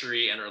 19th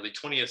century and early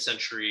 20th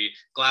century,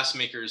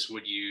 glassmakers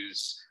would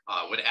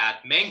add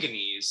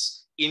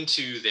manganese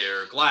into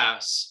their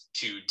glass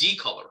to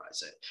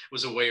decolorize it. It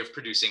was a way of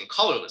producing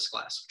colorless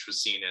glass, which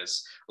was seen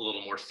as a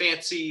little more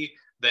fancy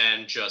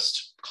than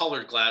just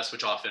colored glass,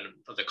 which often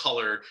the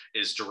color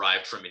is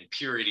derived from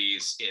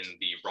impurities in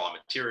the raw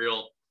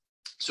material.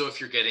 So if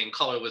you're getting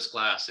colorless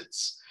glass,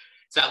 it's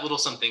that little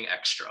something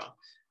extra.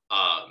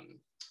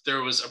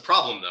 There was a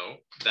problem though,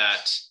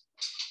 that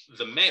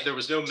there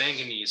was no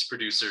manganese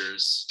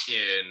producers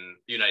in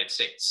the United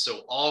States.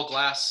 So all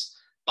glass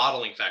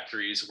bottling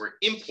factories were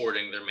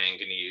importing their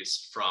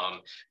manganese from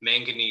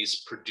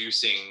manganese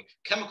producing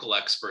chemical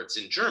experts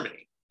in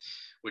Germany,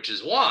 which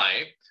is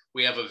why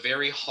we have a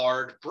very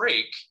hard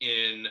break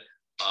in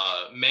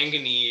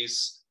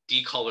manganese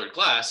decolored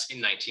glass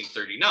in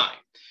 1939.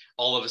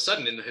 All of a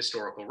sudden in the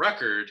historical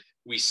record,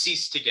 we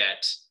cease to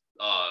get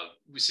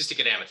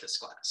amethyst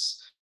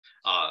glass.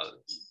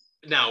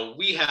 Now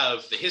we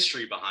have the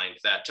history behind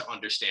that to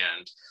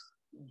understand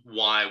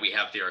why we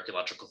have the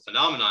archaeological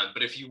phenomenon.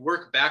 But if you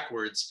work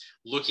backwards,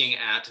 looking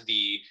at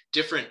the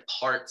different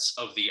parts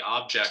of the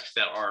object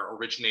that are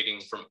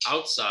originating from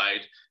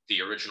outside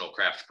the original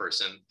craft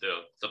person,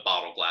 the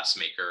bottle glass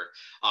maker,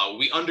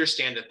 we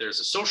understand that there's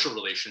a social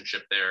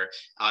relationship there,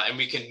 and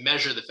we can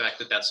measure the fact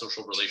that that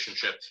social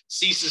relationship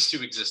ceases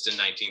to exist in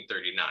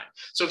 1939.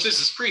 So if this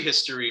is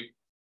prehistory,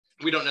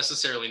 we don't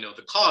necessarily know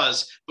the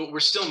cause, but we're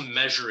still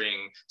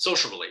measuring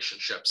social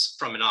relationships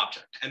from an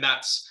object, and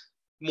that's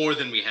more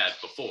than we had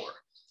before.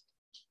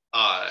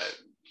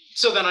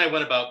 So then I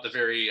went about the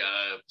very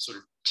sort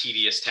of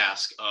tedious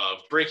task of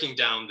breaking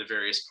down the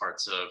various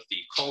parts of the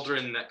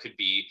cauldron that could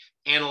be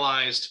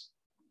analyzed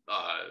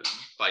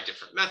by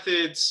different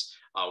methods,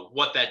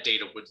 what that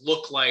data would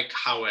look like,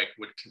 how I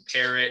would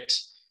compare it.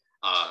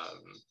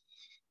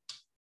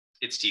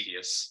 It's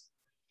tedious.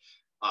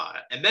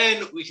 And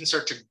then we can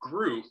start to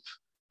group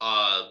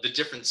the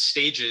different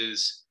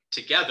stages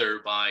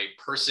together by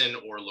person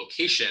or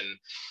location,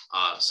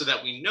 so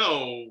that we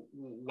know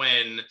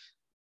when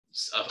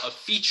a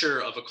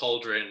feature of a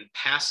cauldron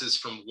passes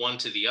from one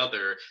to the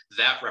other,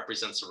 that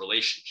represents a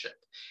relationship.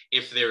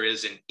 If there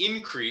is an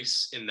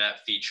increase in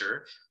that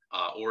feature,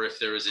 or if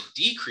there is a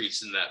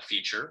decrease in that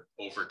feature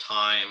over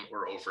time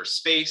or over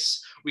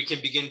space, we can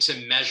begin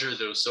to measure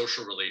those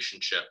social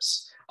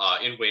relationships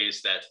in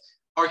ways that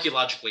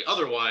archaeologically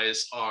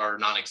otherwise are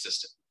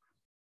non-existent.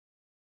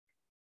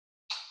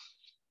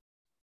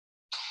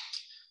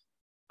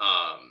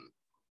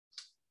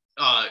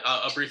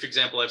 A brief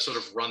example, I've sort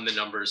of run the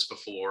numbers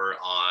before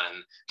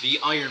on the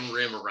iron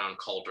rim around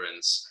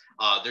cauldrons.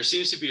 There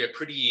seems to be a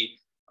pretty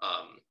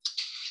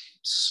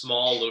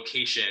small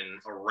location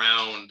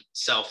around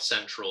south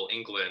central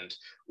England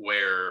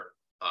where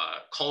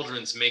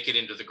cauldrons make it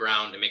into the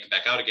ground and make it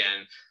back out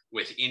again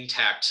with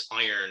intact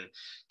iron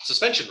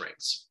suspension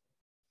rings.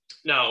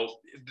 Now,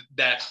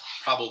 that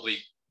probably,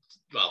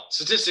 well,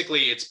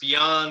 statistically, it's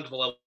beyond the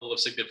level of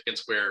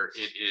significance where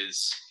it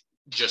is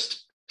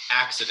just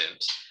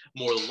accident.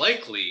 More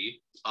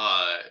likely,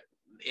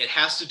 it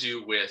has to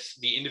do with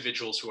the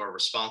individuals who are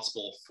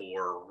responsible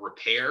for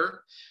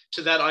repair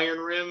to that iron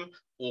rim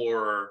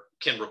or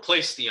can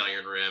replace the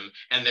iron rim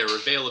and their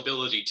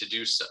availability to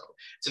do so.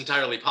 It's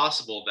entirely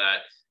possible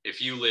that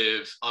if you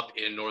live up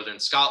in northern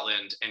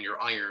Scotland and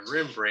your iron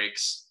rim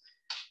breaks,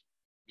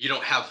 you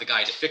don't have the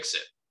guy to fix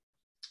it.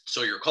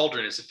 So your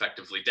cauldron is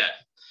effectively dead.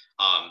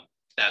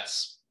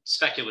 That's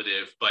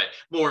speculative, but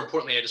more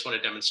importantly, I just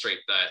want to demonstrate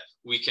that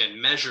we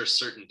can measure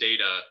certain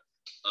data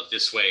of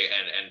this way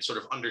and sort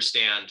of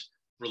understand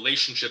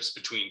relationships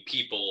between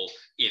people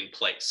in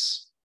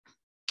place.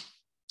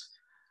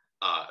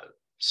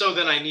 So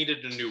then I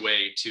needed a new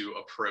way to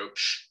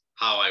approach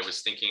how I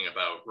was thinking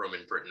about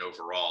Roman Britain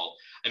overall.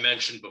 I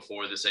mentioned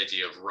before this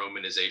idea of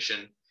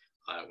Romanization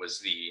was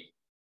the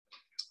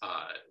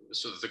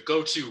sort of the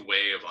go-to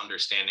way of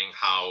understanding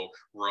how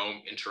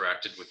Rome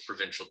interacted with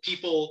provincial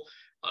people.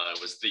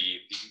 Was the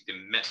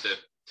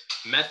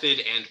method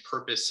and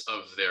purpose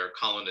of their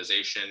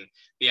colonization.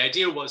 The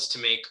idea was to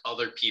make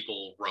other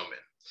people Roman.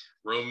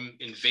 Rome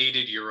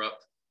invaded Europe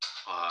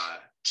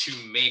to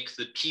make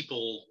the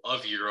people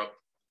of Europe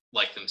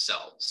like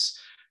themselves.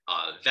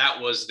 That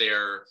was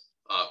their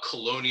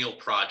colonial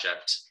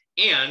project,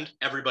 and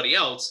everybody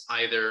else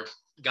either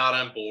got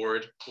on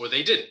board or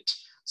they didn't.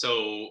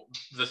 So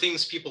the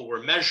things people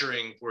were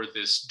measuring were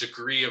this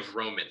degree of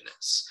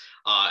Romanness,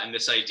 and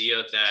this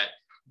idea that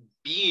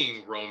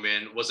being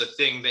Roman was a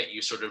thing that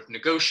you sort of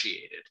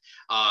negotiated.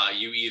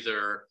 You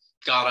either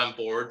got on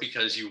board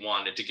because you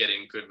wanted to get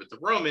in good with the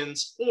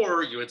Romans,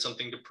 or you had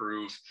something to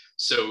prove,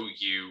 so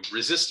you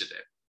resisted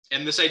it.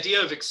 And this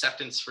idea of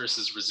acceptance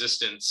versus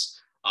resistance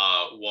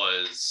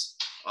was,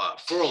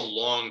 for a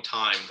long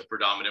time, the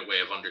predominant way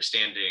of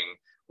understanding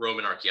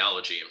Roman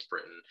archaeology in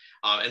Britain,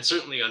 and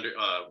certainly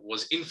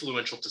was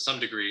influential to some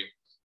degree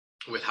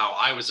with how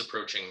I was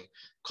approaching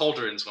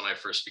cauldrons when I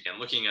first began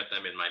looking at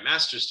them in my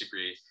master's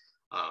degree,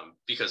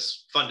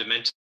 because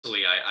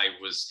fundamentally I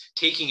was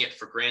taking it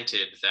for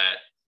granted that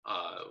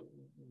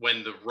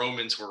when the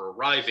Romans were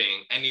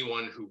arriving,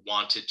 anyone who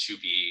wanted to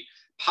be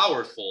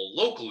powerful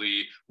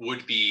locally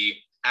would be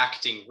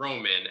acting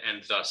Roman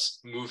and thus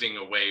moving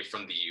away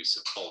from the use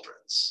of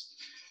cauldrons.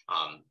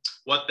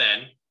 What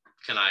then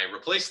can I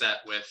replace that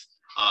with?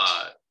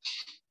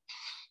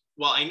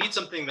 Well, I need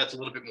something that's a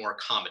little bit more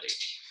accommodating,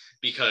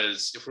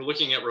 because if we're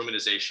looking at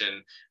Romanization,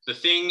 the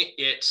thing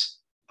it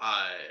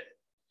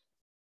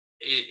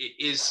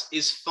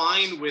is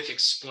fine with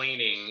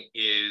explaining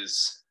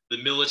is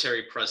the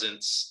military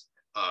presence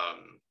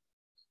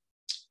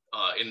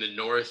in the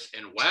north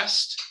and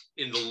west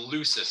in the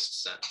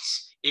loosest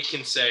sense. It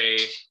can say,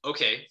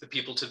 okay, the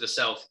people to the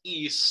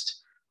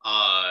southeast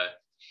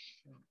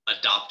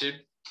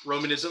adopted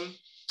Romanism.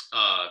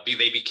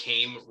 They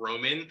became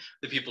Roman.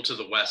 The people to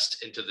the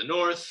west and to the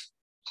north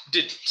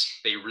didn't.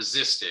 They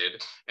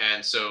resisted.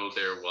 And so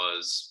there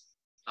was,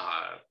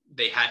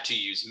 they had to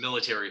use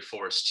military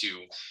force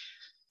to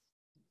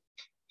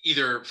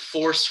either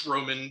force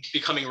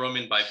becoming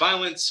Roman by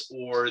violence,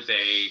 or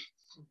they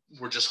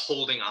were just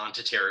holding on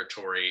to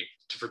territory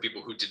for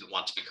people who didn't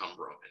want to become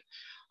Roman.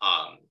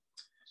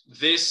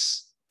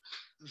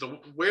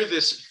 Where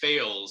this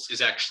fails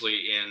is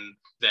actually in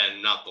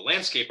then not the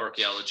landscape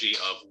archaeology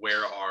of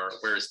where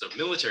is the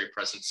military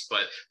presence,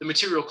 but the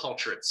material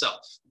culture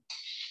itself.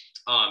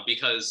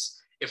 Because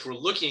if we're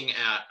looking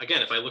at,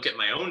 again, if I look at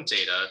my own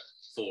data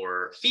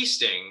for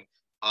feasting,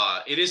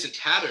 it isn't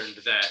patterned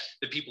that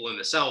the people in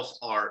the south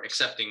are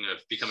accepting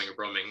of becoming a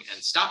Roman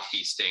and stop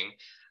feasting.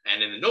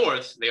 And in the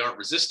north, they aren't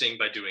resisting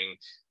by doing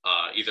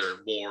either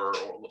more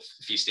or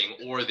feasting,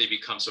 or they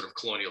become sort of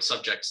colonial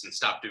subjects and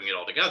stop doing it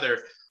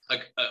altogether.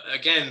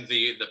 Again,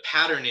 the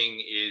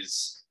patterning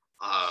is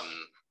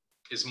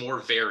more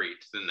varied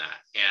than that.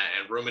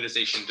 And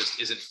Romanization just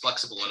isn't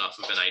flexible enough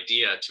of an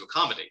idea to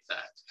accommodate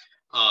that.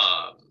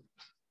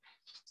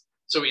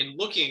 So in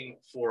looking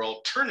for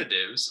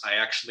alternatives, I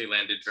actually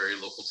landed very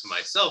local to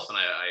myself, and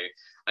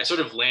I sort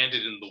of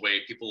landed in the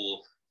way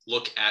people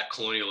look at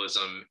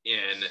colonialism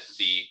in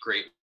the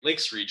Great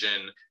Lakes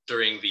region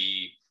during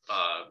the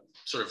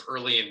sort of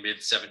early and mid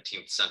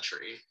 17th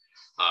century.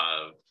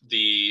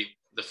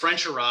 The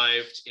French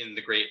arrived in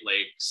the Great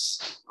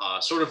Lakes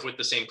sort of with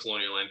the same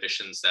colonial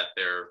ambitions that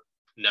their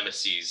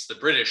nemesis, the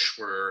British,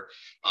 were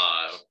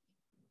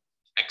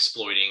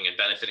exploiting and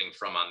benefiting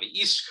from on the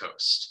East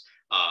Coast.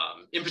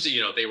 In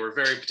particular, they were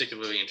very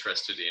particularly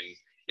interested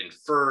in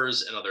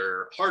furs and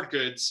other hard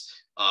goods,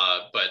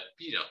 but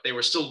they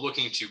were still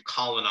looking to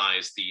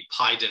colonize the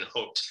Pied and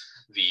Haute,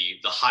 the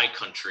high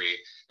country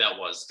that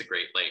was the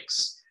Great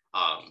Lakes.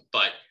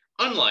 But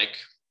unlike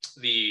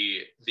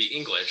the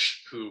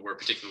English, who were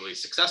particularly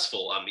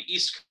successful on the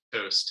East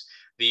Coast,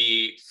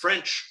 the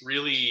French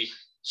really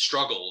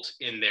struggled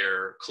in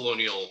their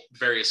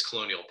various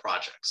colonial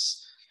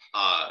projects.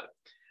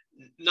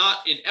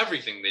 Not in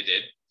everything they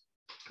did.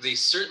 They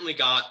certainly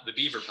got the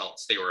beaver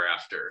pelts they were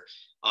after.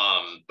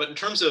 But in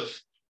terms of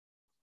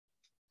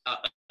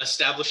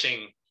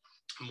establishing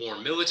more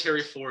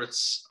military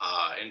forts,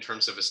 in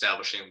terms of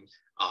establishing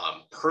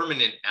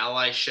permanent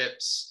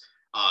allyships,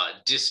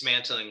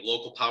 dismantling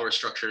local power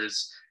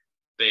structures,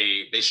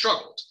 they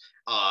struggled.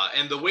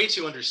 And the way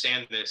to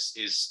understand this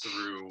is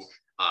through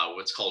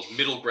what's called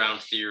middle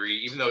ground theory,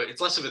 even though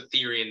it's less of a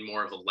theory and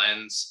more of a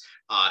lens.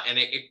 And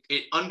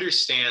it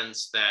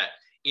understands that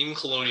in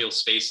colonial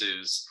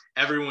spaces,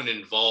 everyone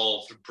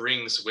involved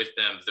brings with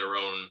them their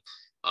own,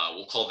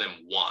 we'll call them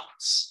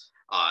wants.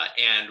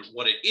 And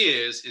what it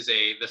is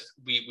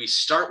we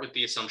start with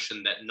the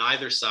assumption that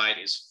neither side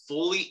is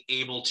fully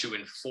able to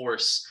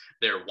enforce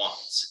their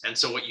wants. And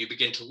so what you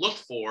begin to look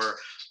for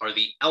are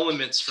the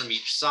elements from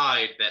each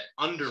side that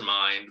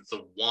undermine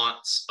the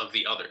wants of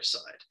the other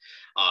side.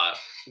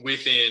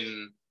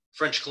 Within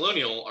French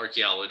colonial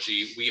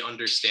archaeology, we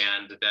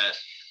understand that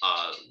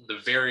the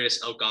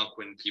various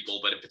Algonquin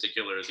people, but in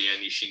particular the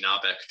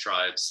Anishinaabe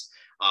tribes,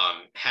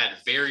 had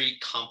very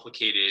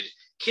complicated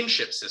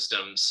kinship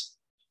systems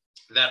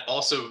that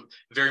also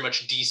very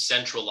much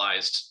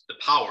decentralized the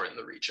power in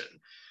the region.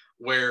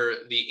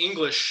 Where the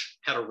English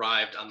had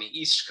arrived on the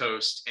East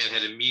Coast and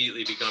had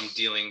immediately begun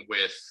dealing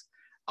with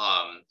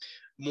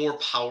more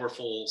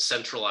powerful,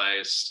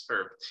 centralized,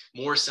 or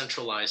more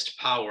centralized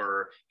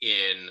power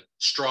in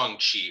strong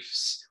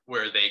chiefs,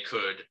 where they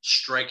could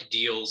strike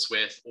deals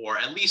with, or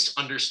at least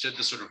understood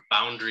the sort of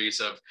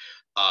boundaries of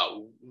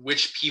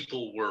which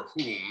people were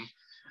whom.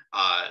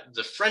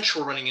 The French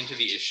were running into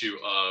the issue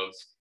of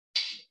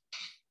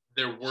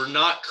there were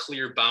not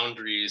clear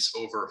boundaries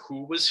over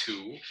who was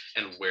who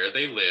and where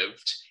they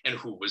lived and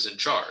who was in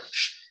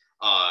charge.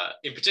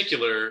 In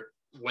particular,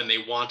 when they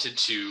wanted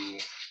to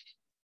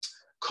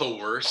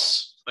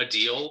coerce a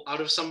deal out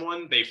of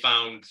someone, they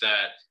found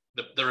that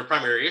the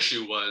primary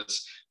issue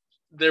was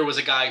there was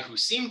a guy who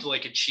seemed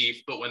like a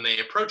chief, but when they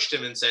approached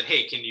him and said,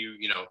 hey, can you,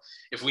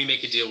 if we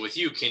make a deal with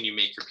you, can you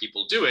make your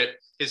people do it?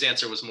 His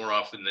answer was more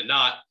often than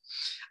not,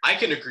 I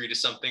can agree to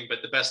something,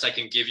 but the best I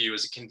can give you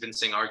is a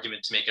convincing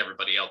argument to make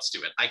everybody else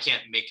do it. I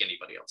can't make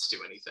anybody else do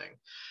anything.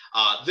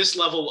 This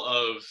level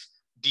of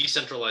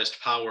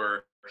decentralized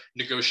power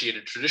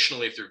negotiated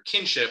traditionally through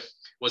kinship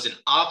was an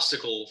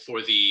obstacle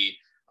for the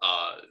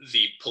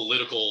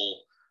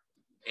political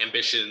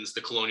ambitions, the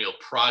colonial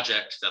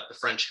project that the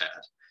French had.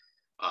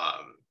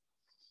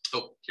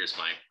 Here's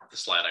the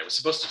slide I was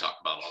supposed to talk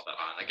about all that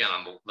on. Again,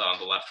 on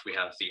the left, we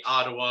have the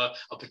Ottawa,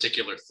 a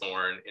particular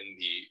thorn in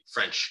the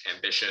French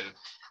ambition.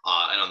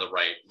 And on the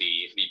right,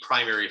 the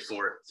primary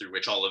fort through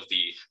which all of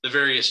the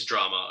various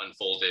drama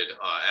unfolded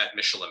at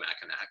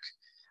Michilimackinac.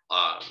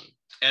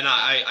 And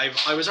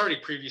I was already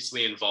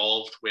previously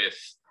involved with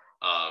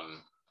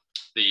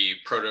the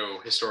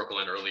proto-historical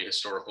and early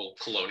historical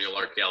colonial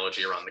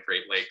archaeology around the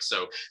Great Lakes.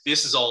 So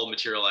this is all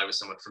material I was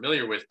somewhat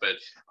familiar with, but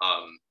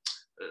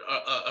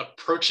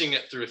approaching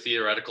it through a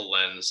theoretical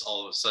lens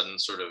all of a sudden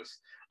sort of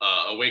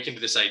awakened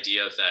this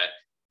idea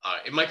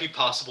that it might be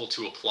possible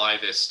to apply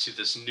this to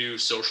this new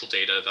social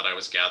data that I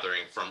was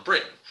gathering from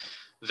Britain,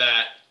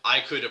 that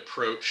I could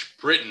approach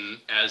Britain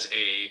as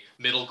a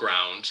middle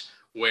ground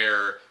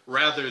where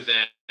rather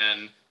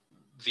than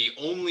the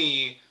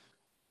only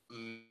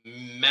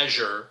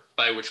measure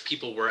by which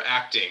people were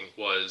acting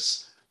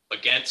was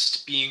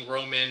against being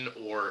Roman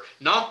or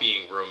not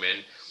being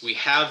Roman, we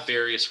have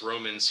various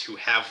Romans who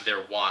have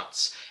their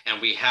wants, and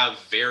we have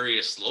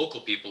various local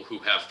people who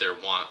have their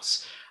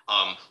wants.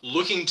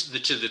 Looking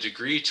to the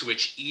degree to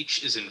which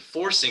each is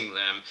enforcing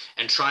them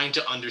and trying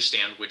to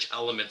understand which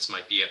elements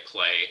might be at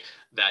play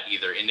that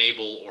either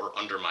enable or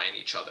undermine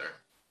each other.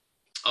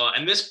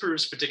 And this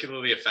proves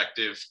particularly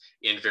effective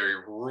in very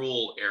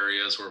rural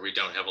areas where we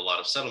don't have a lot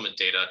of settlement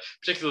data,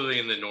 particularly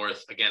in the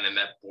north, again, in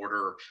that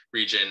border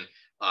region,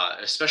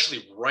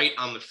 especially right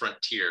on the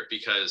frontier,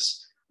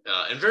 because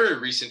in very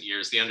recent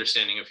years, the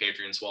understanding of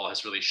Hadrian's Wall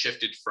has really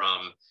shifted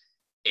from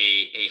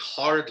a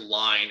hard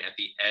line at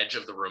the edge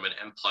of the Roman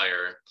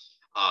Empire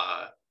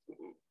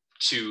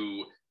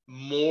to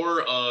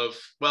more of,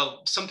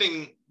 well,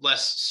 something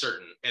less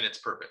certain in its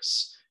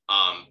purpose.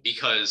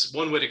 Because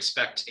one would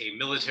expect a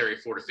military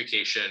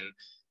fortification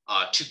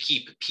to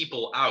keep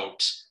people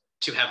out,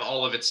 to have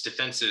all of its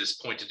defenses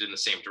pointed in the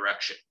same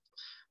direction.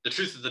 The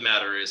truth of the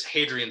matter is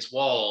Hadrian's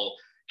Wall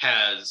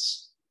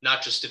has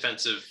not just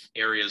defensive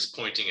areas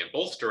pointing in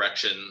both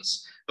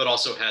directions, but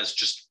also has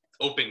just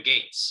open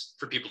gates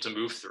for people to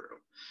move through.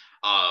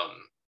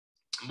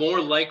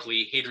 More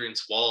likely,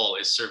 Hadrian's Wall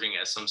is serving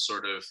as some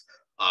sort of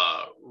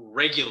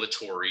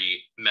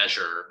regulatory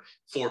measure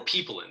for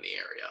people in the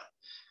area.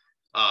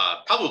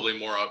 Probably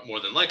more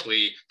than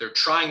likely, they're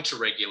trying to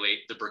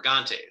regulate the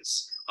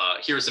Brigantes.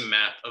 Here's a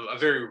map, a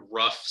very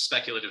rough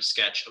speculative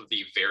sketch of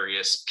the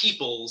various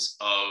peoples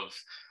of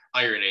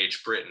Iron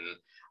Age Britain.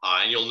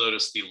 And you'll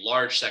notice the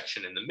large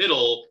section in the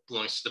middle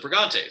belongs to the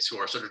Brigantes, who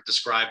are sort of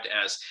described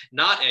as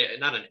not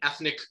an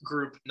ethnic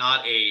group,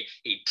 not a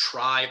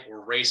tribe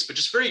or race, but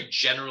just very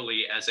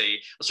generally as a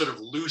sort of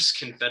loose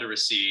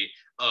confederacy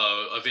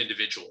of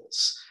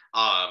individuals.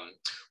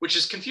 Which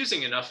is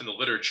confusing enough in the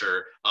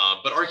literature,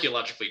 but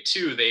archaeologically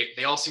too,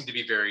 they all seem to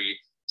be very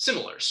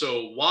similar.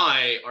 So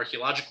why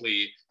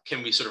archaeologically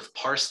can we sort of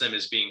parse them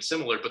as being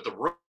similar, but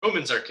the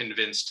Romans are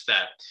convinced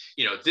that,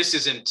 this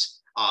isn't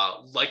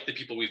like the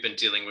people we've been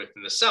dealing with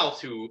in the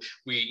South, who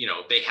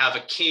they have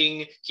a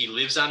king, he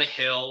lives on a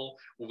hill,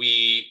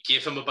 we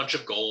give him a bunch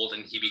of gold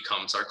and he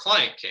becomes our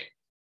client king.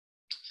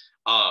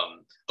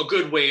 A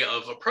good way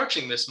of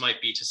approaching this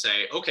might be to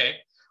say, okay,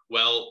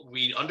 well,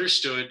 we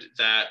understood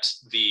that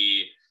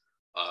the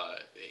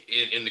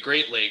in the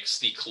Great Lakes,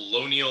 the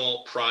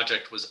colonial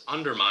project was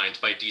undermined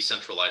by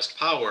decentralized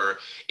power.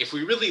 If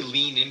we really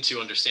lean into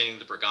understanding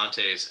the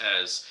Brigantes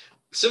as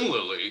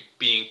similarly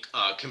being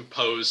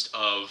composed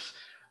of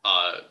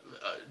uh,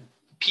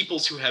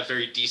 peoples who have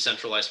very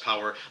decentralized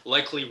power,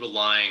 likely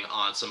relying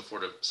on some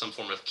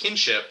form of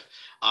kinship,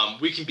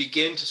 we can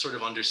begin to sort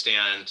of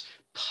understand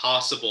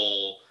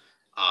possible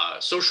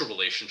social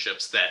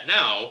relationships that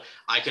now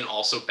I can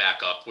also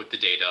back up with the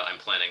data I'm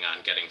planning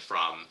on getting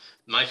from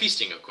my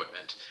feasting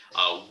equipment.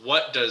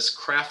 What does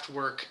craft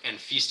work and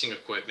feasting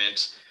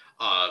equipment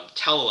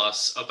tell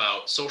us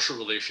about social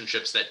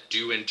relationships that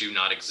do and do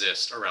not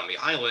exist around the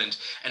island?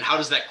 And how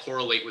does that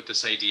correlate with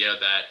this idea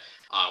that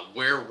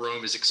where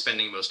Rome is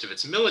expending most of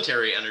its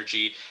military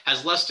energy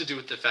has less to do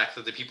with the fact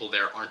that the people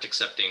there aren't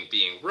accepting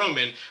being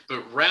Roman,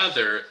 but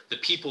rather the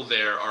people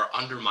there are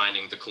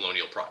undermining the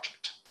colonial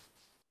project?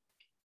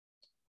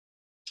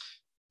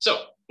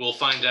 So we'll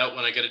find out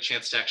when I get a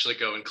chance to actually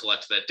go and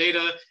collect that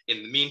data.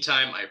 In the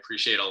meantime, I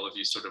appreciate all of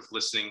you sort of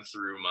listening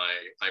through my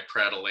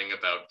prattling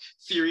about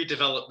theory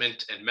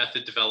development and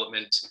method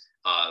development.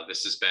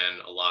 This has been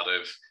a lot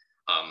of,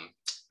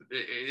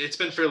 it's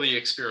been fairly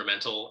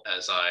experimental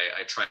as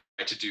I try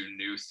to do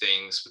new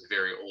things with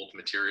very old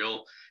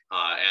material.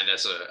 And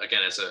as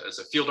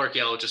a field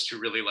archaeologist who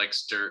really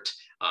likes dirt,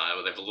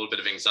 I have a little bit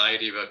of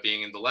anxiety about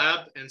being in the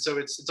lab. And so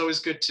it's always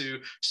good to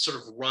sort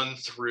of run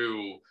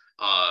through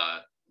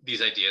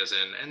these ideas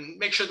and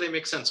make sure they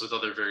make sense with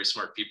other very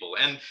smart people.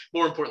 And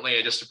more importantly,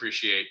 I just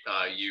appreciate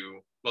you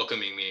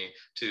welcoming me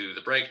to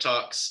the Bragg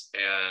Talks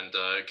and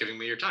giving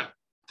me your time.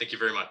 Thank you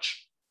very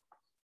much.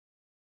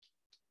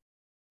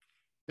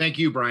 Thank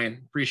you,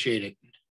 Brian. Appreciate it.